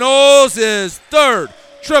 Jackson Oles is third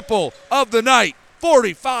triple of the night.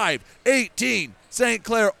 45-18. St.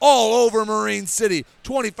 Clair all over Marine City.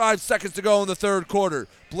 25 seconds to go in the third quarter.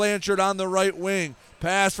 Blanchard on the right wing.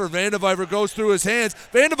 Pass for Vandeveyer goes through his hands.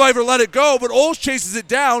 Vandeveyer let it go, but Oles chases it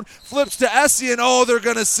down. Flips to Essien. Oh, they're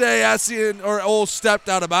going to say Essien or Oles stepped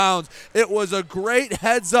out of bounds. It was a great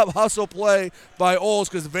heads-up hustle play by Oles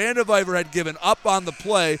because Vandeveyer had given up on the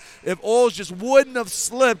play. If Oles just wouldn't have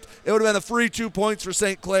slipped, it would have been a free 2 points for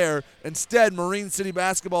St. Clair. Instead, Marine City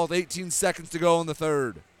basketball with 18 seconds to go in the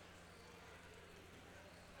third.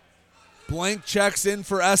 Blank checks in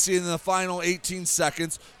for Essien in the final 18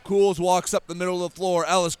 seconds. Cools walks up the middle of the floor.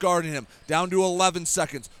 Ellis guarding him. Down to 11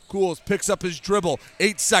 seconds. Cools picks up his dribble.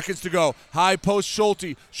 8 seconds to go. High post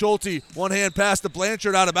Schulte. Schulte, one hand pass to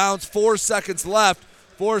Blanchard out of bounds. 4 seconds left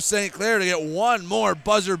for St. Clair to get one more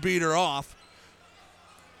buzzer beater off.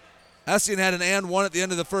 Essien had an and one at the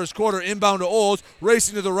end of the first quarter. Inbound to Oles.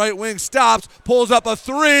 Racing to the right wing. Stops. Pulls up a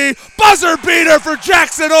three. Buzzer beater for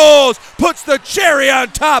Jackson Oles. Puts the cherry on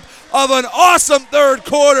top of an awesome third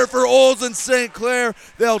quarter for Oles and St. Clair.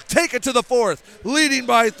 They'll take it to the fourth, leading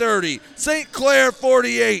by 30. St. Clair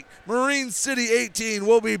 48. Marine City 18.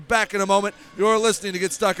 We'll be back in a moment. You're listening to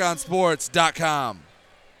GetStuckOnSports.com.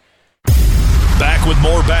 Back with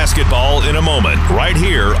more basketball in a moment, right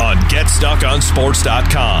here on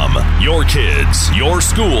GetStuckOnSports.com. Your kids, your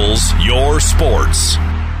schools, your sports.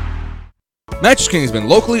 Mattress King has been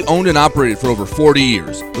locally owned and operated for over 40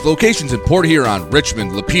 years. With locations in Port Huron,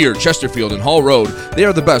 Richmond, Lapeer, Chesterfield, and Hall Road, they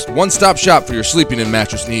are the best one-stop shop for your sleeping and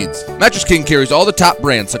mattress needs. Mattress King carries all the top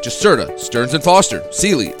brands such as Serta, Stearns & Foster,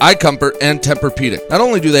 Sealy, iComfort, and Tempur-Pedic. Not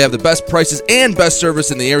only do they have the best prices and best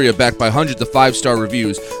service in the area backed by hundreds of 5-star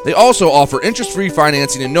reviews, they also offer interest-free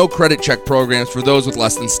financing and no credit check programs for those with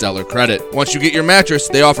less than stellar credit. Once you get your mattress,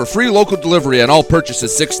 they offer free local delivery on all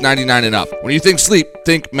purchases $6.99 and up. When you think sleep,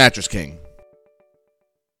 think Mattress King.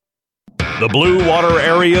 The Blue Water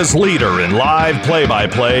Area's leader in live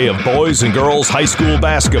play-by-play of boys and girls high school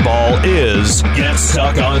basketball is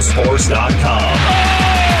GetStuckOnSports.com.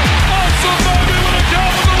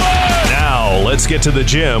 Now, let's get to the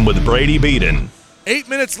gym with Brady Beaton. 8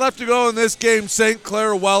 minutes left to go in this game. St.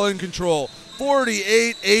 Clair well in control.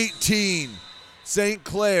 48-18. St.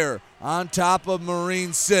 Clair on top of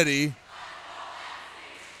Marine City.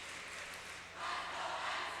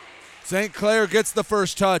 St. Clair gets the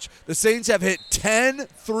first touch. The Saints have hit 10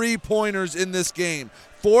 three-pointers in this game.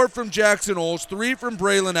 4 from Jackson Oles, 3 from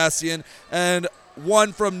Braylon Essien, and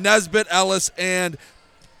 1 from Nesbitt, Ellis, and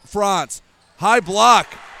Franz. High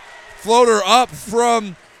block. Floater up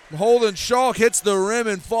from Holden Schalk, hits the rim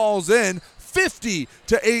and falls in.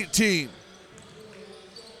 50-18.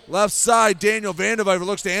 Left side, Daniel Vandeveyer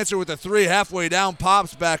looks to answer with a three. Halfway down,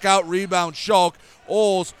 pops back out. Rebound, Schalk.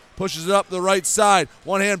 Oles pushes it up the right side.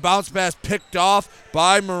 One-hand bounce pass picked off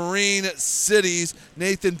by Marine City's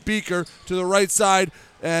Nathan Beaker to the right side.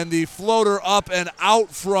 And the floater up and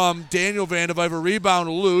out from Daniel Vandeveyer. Rebound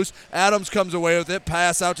loose. Adams comes away with it.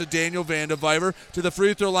 Pass out to Daniel Vandeveyer to the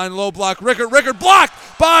free throw line. Low block. Rickard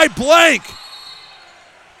blocked by Blank.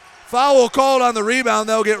 Foul called on the rebound.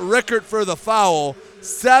 They'll get Rickard for the foul.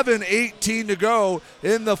 7:18 to go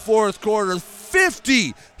in the fourth quarter.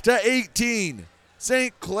 50-18.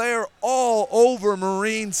 St. Clair all over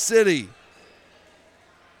Marine City.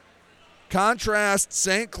 Contrast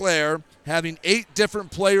St. Clair having 8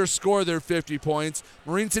 different players score their 50 points.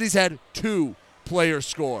 Marine City's had 2 players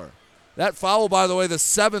score. That foul, by the way, the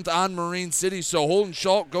 7th on Marine City, so Holden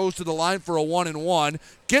Schalk goes to the line for a 1-and-1.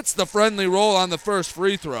 Gets the friendly roll on the first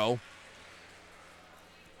free throw.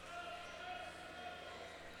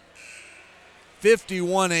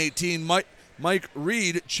 (51-18). Mike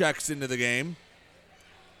Reed checks into the game.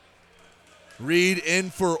 Reed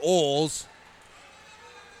in for Oles.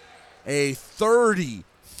 A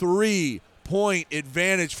 33-point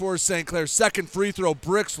advantage for St. Clair. Second free throw,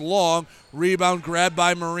 bricks long. Rebound grabbed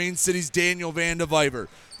by Marine City's Daniel Vandeveyer.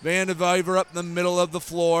 Vandeveyer up in the middle of the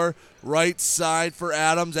floor. Right side for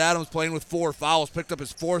Adams. Adams playing with 4 fouls. Picked up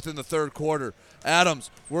his 4th in the third quarter.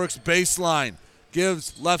 Adams works baseline.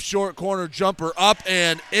 Gives left short corner jumper up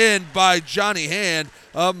and in by Johnny Hand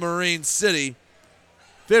of Marine City.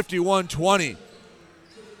 51-20.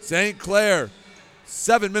 St. Clair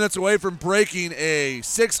 7 minutes away from breaking a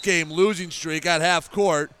 6-game losing streak at half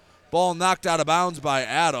court. Ball knocked out of bounds by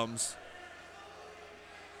Adams.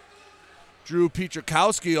 Drew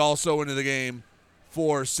Pietrzakowski also into the game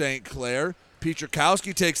for St. Clair.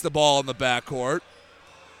 Pietrkowski takes the ball in the backcourt.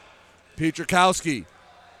 Pietrkowski,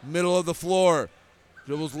 middle of the floor.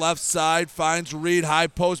 Dribbles left side, finds Reed, high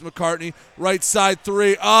post McCartney. Right side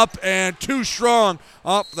three, up and too strong.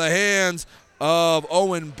 Up the hands of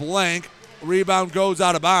Owen Blank. Rebound goes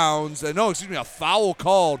out of bounds. A foul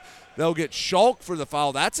called. They'll get Schulk for the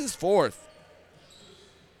foul. That's his fourth.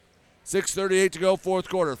 6:38 to go, fourth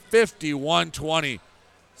quarter. 51-20.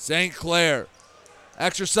 St. Clair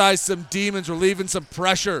exercised some demons, relieving some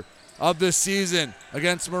pressure of this season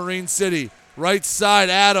against Marine City. Right side,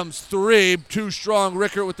 Adams, three, too strong.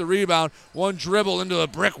 Rickert with the rebound. One dribble into a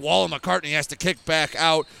brick wall, and McCartney has to kick back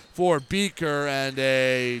out for Beaker, and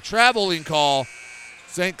a traveling call.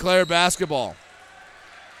 St. Clair basketball.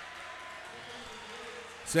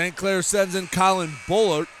 St. Clair sends in Colin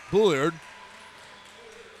Bullard.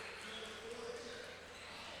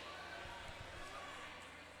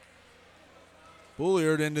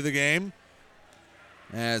 Bulliard into the game.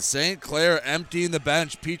 As St. Clair emptying the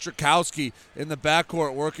bench. Pietrkowski in the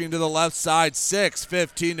backcourt working to the left side.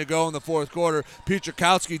 6:15 to go in the fourth quarter.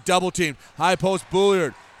 Pietrkowski double teamed. High post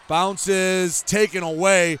Bulliard. Bounces taken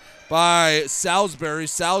away by Salisbury.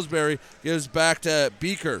 Salisbury gives back to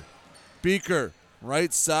Beaker. Beaker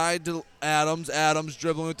right side to Adams. Adams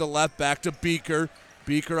dribbling with the left back to Beaker.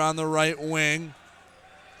 Beaker on the right wing.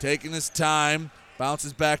 Taking his time.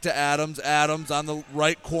 Bounces back to Adams. Adams on the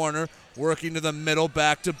right corner. Working to the middle,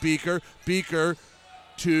 back to Beaker. Beaker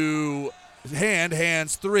to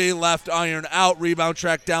hands three, left iron out. Rebound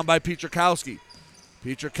tracked down by Pietrkowski.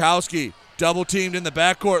 Pietrkowski double teamed in the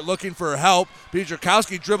backcourt looking for help.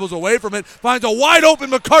 Pietrkowski dribbles away from it, finds a wide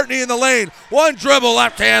open McCartney in the lane. One dribble,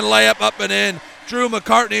 left hand layup up and in. Drew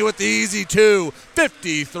McCartney with the easy two.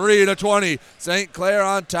 53-20. St. Clair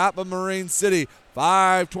on top of Marine City.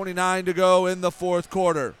 5:29 to go in the fourth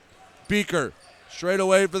quarter. Beaker straight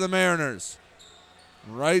away for the Mariners.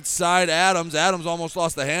 Right side, Adams. Adams almost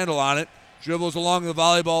lost the handle on it. Dribbles along the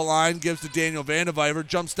volleyball line, gives to Daniel Vandeviver.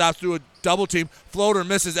 Jump stops through a double team. Floater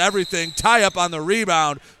misses everything. Tie up on the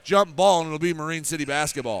rebound. Jump ball, and it'll be Marine City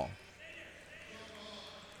basketball.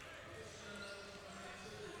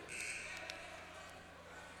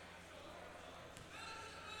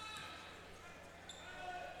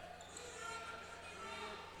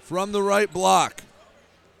 From the right block,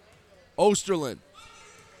 Osterlin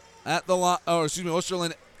at the line.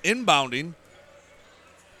 Osterlin inbounding.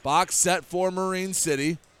 Box set for Marine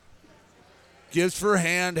City. Gives for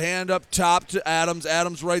hand up top to Adams.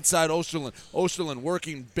 Adams right side, Osterlin. Osterlin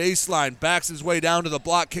working baseline, backs his way down to the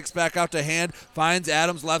block, kicks back out to hand, finds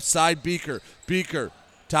Adams left side, Beaker. Beaker,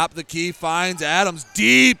 top of the key, finds Adams,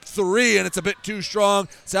 deep three, and it's a bit too strong.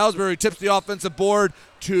 Salisbury tips the offensive board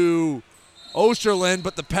to Osterlin,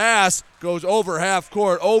 but the pass goes over half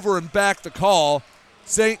court, over and back the call.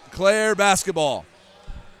 St. Clair basketball.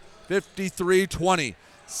 53-20.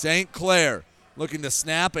 St. Clair looking to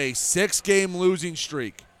snap a 6-game losing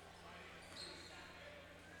streak.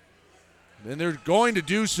 And they're going to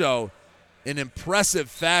do so in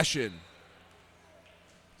impressive fashion.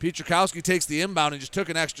 Pietrkowski takes the inbound and just took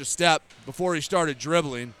an extra step before he started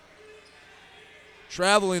dribbling.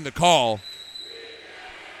 Traveling the call.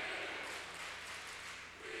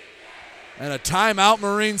 And a timeout,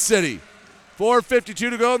 Marine City. 4:52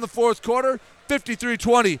 to go in the fourth quarter.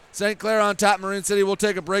 53-20. St. Clair on top. Marine City. We'll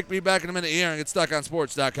take a break. Be back in a minute here and get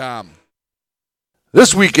StuckOnSports.com.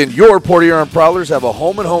 This weekend, your Port Huron Prowlers have a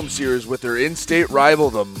home-and-home series with their in-state rival,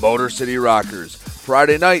 the Motor City Rockers.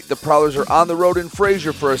 Friday night, the Prowlers are on the road in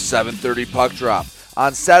Fraser for a 7:30 puck drop.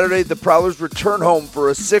 On Saturday, the Prowlers return home for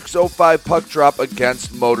a 6:05 puck drop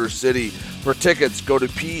against Motor City. For tickets, go to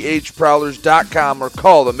phprowlers.com or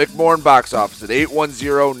call the McMorran box office at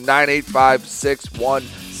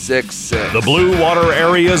 810-985-6166. The Blue Water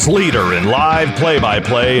Area's leader in live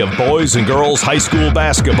play-by-play of boys and girls high school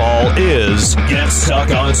basketball is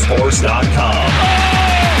GetStuckOnSports.com.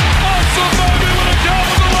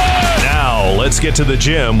 Now, let's get to the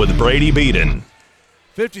gym with Brady Beaton.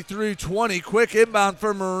 53-20, quick inbound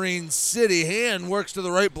for Marine City. Hand works to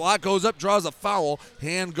the right block, goes up, draws a foul.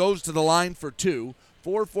 Hand goes to the line for two.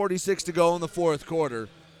 4:46 to go in the fourth quarter.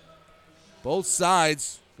 Both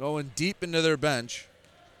sides going deep into their bench.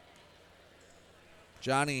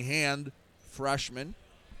 Johnny Hand, freshman,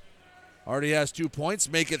 already has 2 points.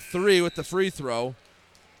 Make it 3 with the free throw.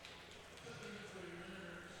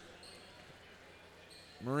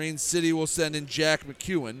 Marine City will send in Jack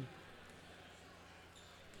McEwen.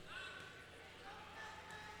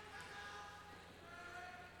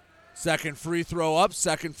 Second free throw up,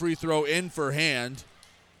 second free throw in for Hand.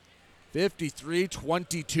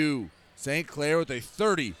 53-22. St. Clair with a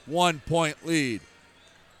 31-point lead.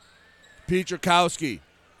 Pietrkowski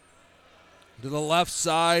to the left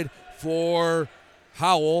side for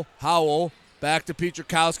Howell. Howell back to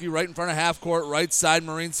Pietrkowski right in front of half court, right side.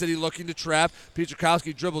 Marine City looking to trap.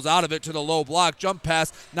 Pietrkowski dribbles out of it to the low block. Jump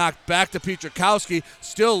pass knocked back to Pietrkowski.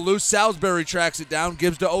 Still loose. Salisbury tracks it down,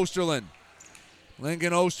 gives to Osterland.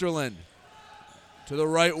 Lincoln Osterland to the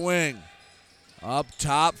right wing. Up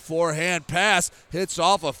top, forehand pass. Hits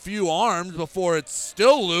off a few arms before it's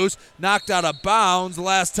still loose. Knocked out of bounds.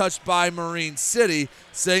 Last touched by Marine City.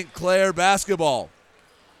 St. Clair basketball.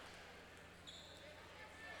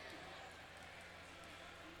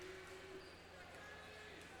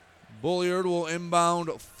 Bulliard will inbound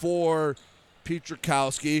for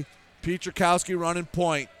Pietrkowski. Pietrkowski running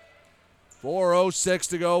point. 4:06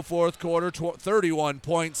 to go, fourth quarter.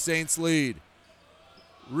 31-point Saints lead.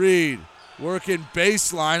 Reed working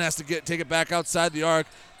baseline, has to take it back outside the arc.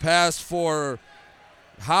 Pass for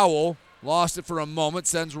Howell. Lost it for a moment.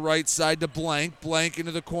 Sends right side to Blank. Blank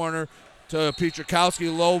into the corner to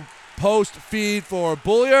Pietrkowski. Low post feed for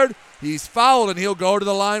Bulliard. He's fouled and he'll go to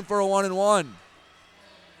the line for a 1-and-1.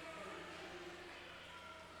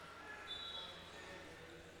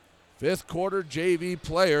 Fifth quarter JV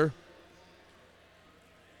player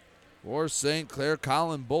for St. Clair,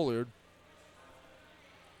 Colin Bulliard.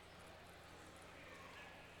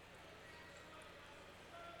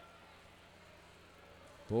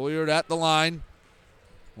 Bulliard at the line,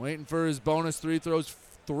 waiting for his bonus three throws.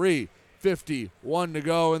 3:51 to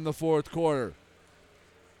go in the fourth quarter.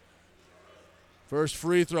 First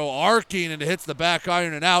free throw arcing and it hits the back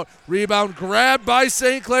iron and out. Rebound grabbed by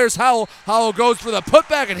St. Clair's Howell. Howell goes for the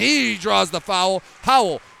putback and he draws the foul.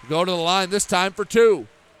 Howell go to the line this time for two.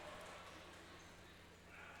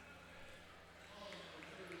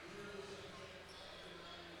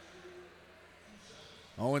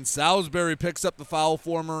 Owen Salisbury picks up the foul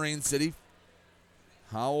for Marine City.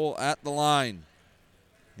 Howell at the line.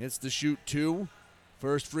 Gets to shoot two.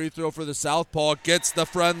 First free throw for the Southpaw. Gets the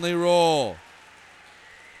friendly roll.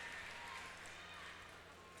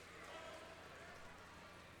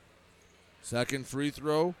 Second free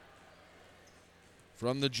throw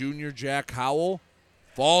from the junior Jack Howell.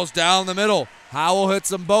 Falls down the middle. Howell hits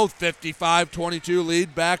them both. 55-22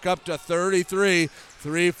 lead. Back up to 33.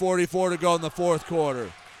 3:44 to go in the fourth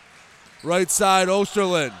quarter. Right side,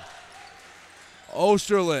 Osterland.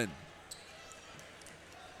 Osterland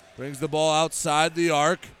brings the ball outside the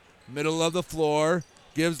arc. Middle of the floor.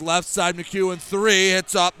 Gives left side McEwen three.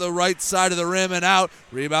 Hits off the right side of the rim and out.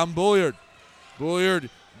 Rebound Bulliard. Bulliard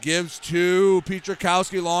gives to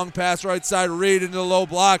Pietrkowski. Long pass right side. Reed into the low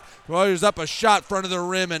block. Warriors up a shot front of the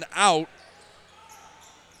rim and out.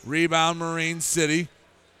 Rebound Marine City.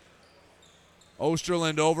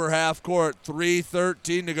 Osterland over half court.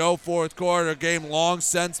 3:13 to go, fourth quarter. Game long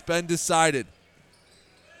since been decided.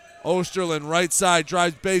 Osterland right side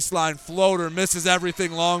drives baseline. Floater misses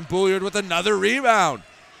everything long. Bulliard with another rebound.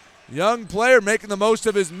 Young player making the most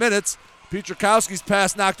of his minutes. Pietrkowski's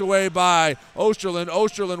pass knocked away by Osterland.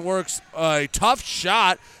 Osterland works a tough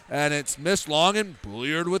shot, and it's missed long, and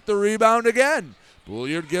Bulliard with the rebound again.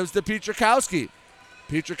 Bulliard gives to Pietrkowski.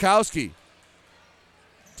 Pietrkowski,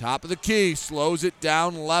 top of the key, slows it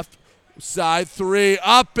down left side three,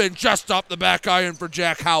 up and just off the back iron for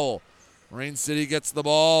Jack Howell. Marine City gets the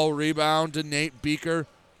ball, rebound to Nate Beaker.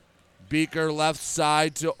 Beaker left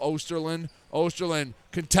side to Osterland. Osterland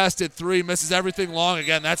contested three, misses everything long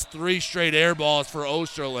again. That's three straight air balls for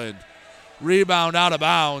Osterland. Rebound out of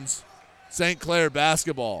bounds. St. Clair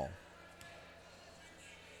basketball.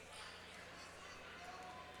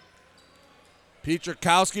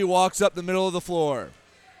 Pietrkowski walks up the middle of the floor.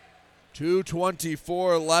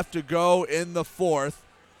 2:24 left to go in the fourth.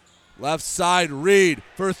 Left side, Reed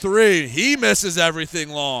for three. He misses everything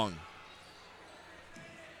long.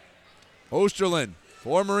 Osterland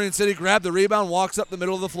for Marine City, grabbed the rebound, walks up the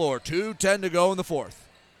middle of the floor. 2:10 to go in the fourth.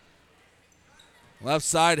 Left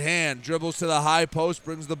side hand, dribbles to the high post,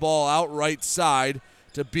 brings the ball out right side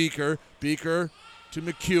to Beaker. Beaker to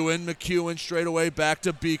McEwen. McEwen straight away back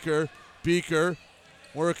to Beaker. Beaker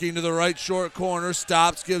working to the right short corner,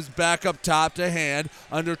 stops, gives back up top to Hand.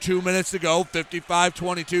 Under 2 minutes to go,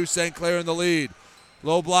 55-22, St. Clair in the lead.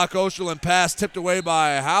 Low block Osterland pass tipped away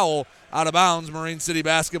by Howell, out of bounds, Marine City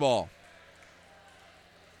basketball.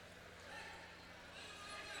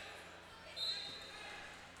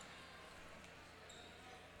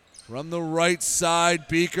 From the right side,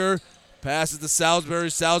 Beaker passes to Salisbury.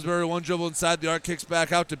 Salisbury one dribble inside the arc, kicks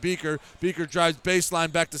back out to Beaker. Beaker drives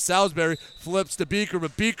baseline back to Salisbury, flips to Beaker,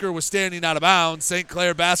 but Beaker was standing out of bounds. St.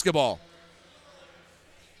 Clair basketball.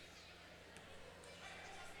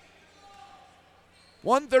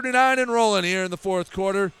 .139 and rolling here in the fourth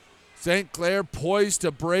quarter. St. Clair poised to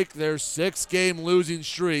break their 6-game losing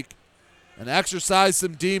streak and exercise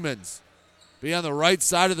some demons. Be on the right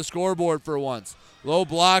side of the scoreboard for once. Low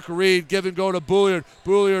block, Reed, give and go to Bouliard.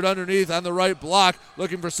 Bouliard underneath on the right block,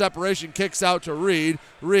 looking for separation, kicks out to Reed.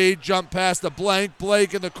 Reed jump past the blank.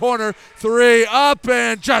 Blake in the corner, 3 up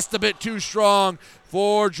and just a bit too strong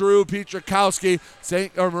for Drew Pietrzakowski.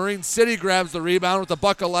 Marine City grabs the rebound with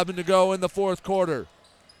 $1:11 to go in the fourth quarter.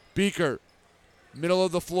 Beaker, middle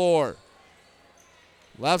of the floor.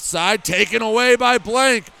 Left side taken away by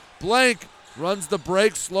Blank. Blank runs the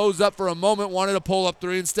break, slows up for a moment, wanted to pull up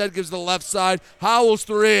 3, instead gives the left side. Howells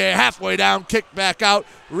 3, halfway down, kick back out.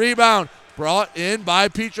 Rebound brought in by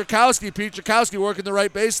Pietrzakowski. Pietrzakowski working the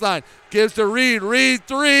right baseline. Gives to Reed. Reed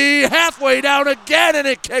 3, halfway down again, and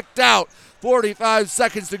it kicked out. 45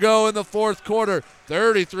 seconds to go in the fourth quarter.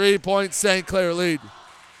 33-point St. Clair lead.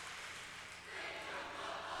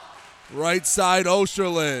 Right side,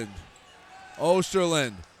 Osterland.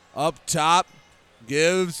 Osterland up top.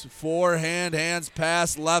 Gives forehand, hands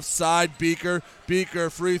pass, left side, Beaker.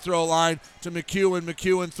 Beaker, free throw line to McEwen.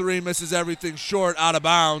 McEwen 3, misses everything short, out of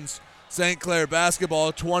bounds. St. Clair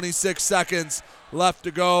basketball, 26 seconds left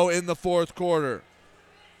to go in the fourth quarter.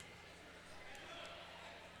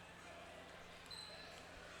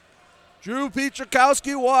 Drew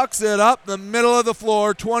Pietrzakowski walks it up the middle of the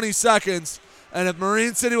floor, 20 seconds. And if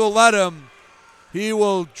Marine City will let him, he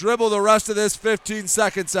will dribble the rest of this 15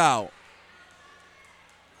 seconds out.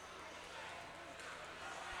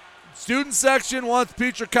 Student section wants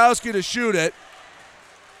Pietrzakowski to shoot it.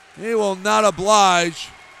 He will not oblige.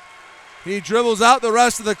 He dribbles out the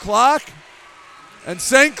rest of the clock. And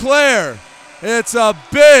St. Clair, it's a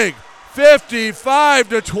big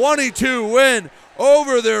 55-22 win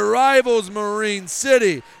over their rivals Marine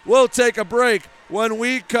City. We'll take a break. When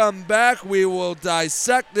we come back, we will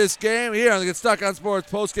dissect this game here on the Get Stuck on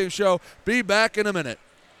Sports postgame show. Be back in a minute.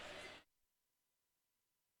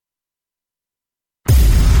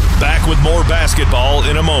 Back with more basketball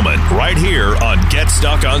in a moment, right here on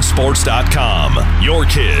GetStuckOnSports.com. Your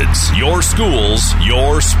kids, your schools,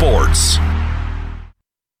 your sports.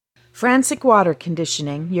 Frantic Water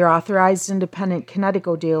Conditioning, your authorized independent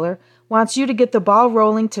Connecticut dealer, wants you to get the ball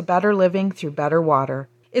rolling to better living through better water.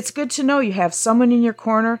 It's good to know you have someone in your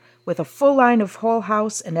corner with a full line of whole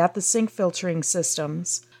house and at-the-sink filtering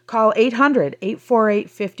systems. Call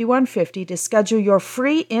 800-848-5150 to schedule your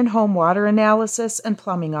free in-home water analysis and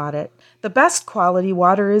plumbing audit. The best quality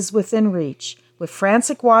water is within reach with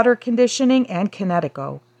Frantic Water Conditioning and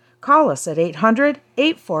Connecticut. Call us at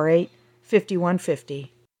 800-848-5150.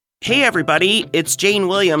 Hey everybody, it's Jane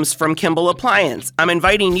Williams from Kimball Appliance. I'm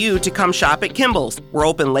inviting you to come shop at Kimball's. We're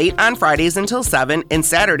open late on Fridays until 7 and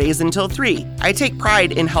Saturdays until 3. I take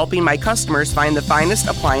pride in helping my customers find the finest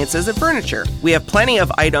appliances and furniture. We have plenty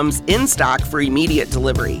of items in stock for immediate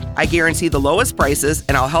delivery. I guarantee the lowest prices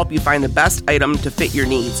and I'll help you find the best item to fit your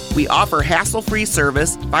needs. We offer hassle-free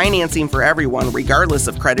service, financing for everyone regardless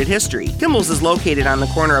of credit history. Kimball's is located on the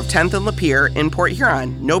corner of 10th and Lapeer in Port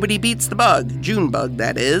Huron. Nobody beats the bug, Junebug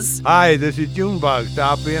that is. Hi, this is Junebug.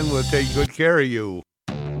 Stop in, we'll take good care of you.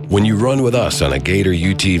 When you run with us on a Gator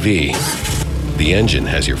UTV, the engine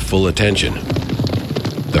has your full attention.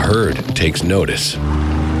 The herd takes notice.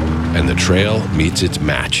 And the trail meets its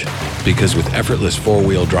match. Because with effortless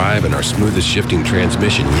four-wheel drive and our smoothest shifting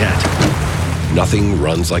transmission yet, nothing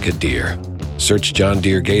runs like a deer. Search John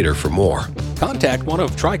Deere Gator for more. Contact one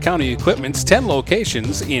of Tri-County Equipment's 10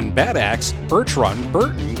 locations in Bad Axe, Birch Run,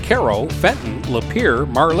 Burton, Caro, Fenton, Lapeer,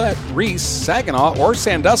 Marlette, Reese, Saginaw, or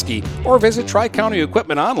Sandusky, or visit Tri-County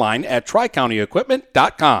Equipment online at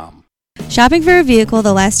tricountyequipment.com. Shopping for a vehicle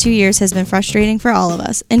the last 2 years has been frustrating for all of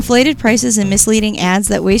us. Inflated prices and misleading ads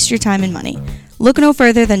that waste your time and money. Look no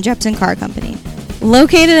further than Jepson Car Company.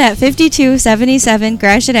 Located at 5277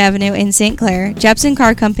 Gratiot Avenue in St. Clair, Jepson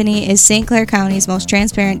Car Company is St. Clair County's most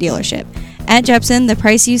transparent dealership. At Jepson, the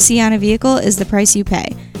price you see on a vehicle is the price you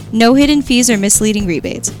pay. No hidden fees or misleading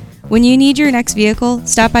rebates. When you need your next vehicle,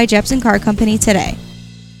 stop by Jepson Car Company today.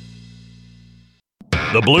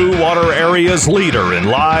 The Blue Water Area's leader in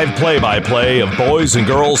live play-by-play of boys and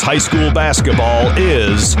girls high school basketball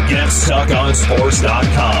is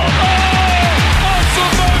GetStuckOnSports.com.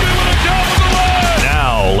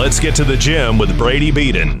 Let's get to the gym with Brady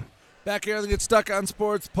Beaton. Back here on the Get Stuck on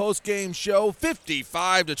Sports post-game show,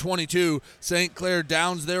 55-22. St. Clair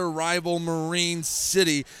downs their rival Marine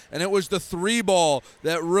City, and it was the three ball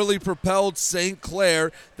that really propelled St.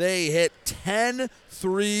 Clair. They hit 10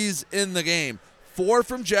 threes in the game. 4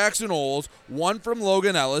 from Jackson Olds, 1 from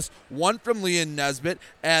Logan Ellis, 1 from Leon Nesbitt.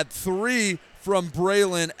 Add 3 from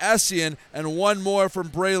Braylon Essien and one more from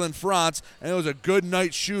Braylon France, and it was a good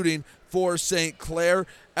night shooting for St. Clair.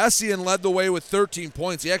 Essien led the way with 13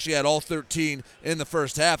 points. He actually had all 13 in the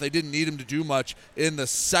first half. They didn't need him to do much in the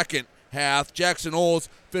second half. Jackson Olds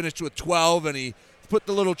finished with 12, and he put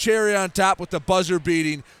the little cherry on top with the buzzer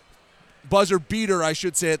beater,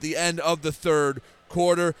 at the end of the third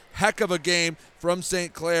quarter. Heck of a game from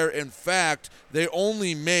St. Clair. In fact, they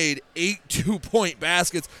only made 8 two-point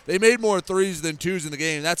baskets. They made more threes than twos in the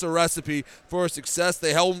game. That's a recipe for success.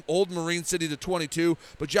 They held Marine City to 22,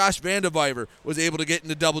 but Josh Vandeviver was able to get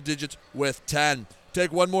into double digits with 10.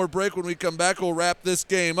 Take one more break. When we come back, we'll wrap this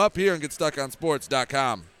game up here and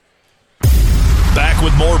GetStuckOnSports.com. Back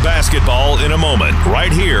with more basketball in a moment,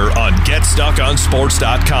 right here on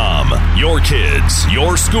GetStuckOnSports.com. Your kids,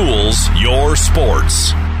 your schools, your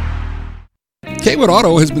sports. Kaywood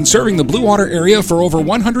Auto has been serving the Blue Water area for over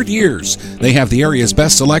 100 years. They have the area's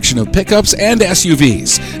best selection of pickups and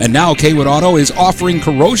SUVs. And now Kaywood Auto is offering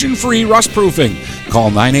corrosion-free rust proofing.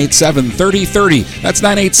 Call 987-3030. That's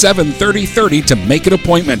 987-3030 to make an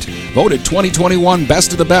appointment. Voted 2021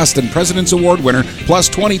 Best of the Best and President's Award winner, plus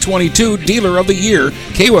 2022 Dealer of the Year,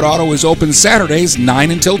 Kaywood Auto is open Saturdays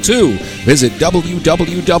 9 until 2. Visit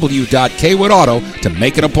www.kaywoodauto to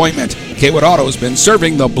make an appointment. Kaywood Auto has been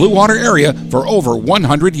serving the Blue Water area for over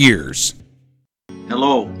 100 years.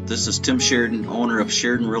 Hello, this is Tim Sheridan, owner of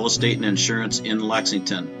Sheridan Real Estate and Insurance in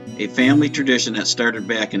Lexington, a family tradition that started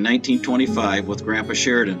back in 1925 with Grandpa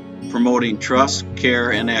Sheridan. Promoting trust,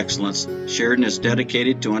 care, and excellence, Sheridan is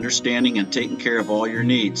dedicated to understanding and taking care of all your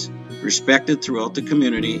needs. Respected throughout the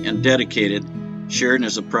community and dedicated, Sheridan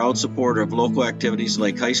is a proud supporter of local activities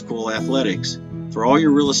like high school athletics. For all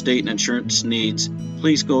your real estate and insurance needs,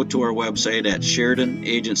 please go to our website at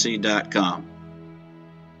SheridanAgency.com.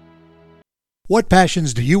 What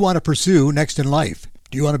passions do you want to pursue next in life?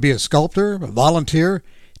 Do you want to be a sculptor, a volunteer,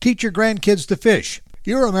 teach your grandkids to fish?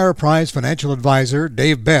 Your Ameriprise financial advisor,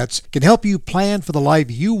 Dave Betts, can help you plan for the life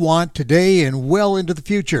you want today and well into the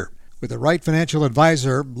future. With the right financial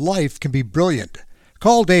advisor, life can be brilliant.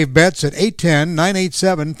 Call Dave Betts at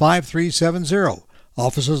 810-987-5370.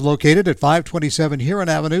 Office is located at 527 Huron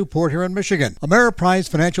Avenue, Port Huron, Michigan. Ameriprise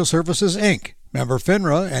Financial Services, Inc., member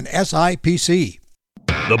FINRA and SIPC.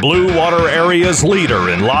 The Blue Water area's leader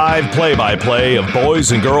in live play-by-play of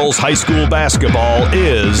boys and girls high school basketball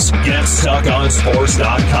is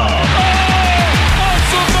GetStuckOnSports.com.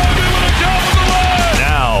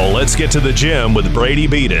 Now, let's get to the gym with Brady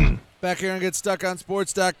Beaton. Back here and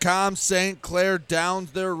GetStuckOnSports.com. St. Clair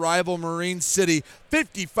downs their rival Marine City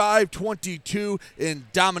 55-22 in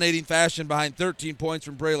dominating fashion behind 13 points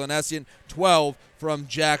from Braylon Essien, 12 from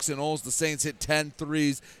Jackson Olds. The Saints hit 10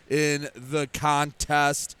 threes in the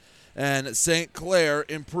contest. And St. Clair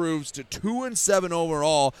improves to 2-7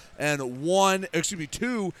 overall and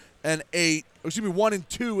 1-2 in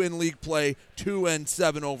league play,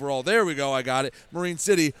 2-7 overall. There we go, I got it. Marine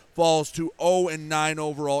City falls to 0-9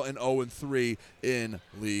 overall and 0-3 in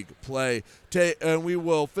league play. And we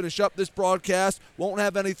will finish up this broadcast. Won't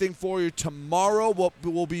have anything for you tomorrow.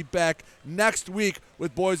 We'll be back next week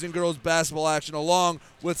with boys and girls basketball action along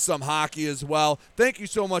with some hockey as well. Thank you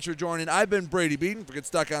so much for joining. I've been Brady Beaton for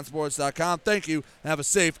GetStuckOnSports.com. Thank you, and have a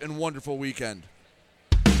safe and wonderful weekend.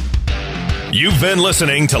 You've been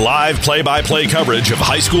listening to live play-by-play coverage of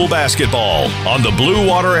high school basketball on the Blue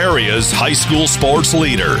Water area's high school sports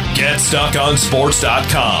leader.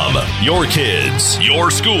 GetStuckOnSports.com. Your kids,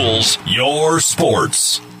 your schools, your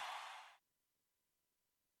sports.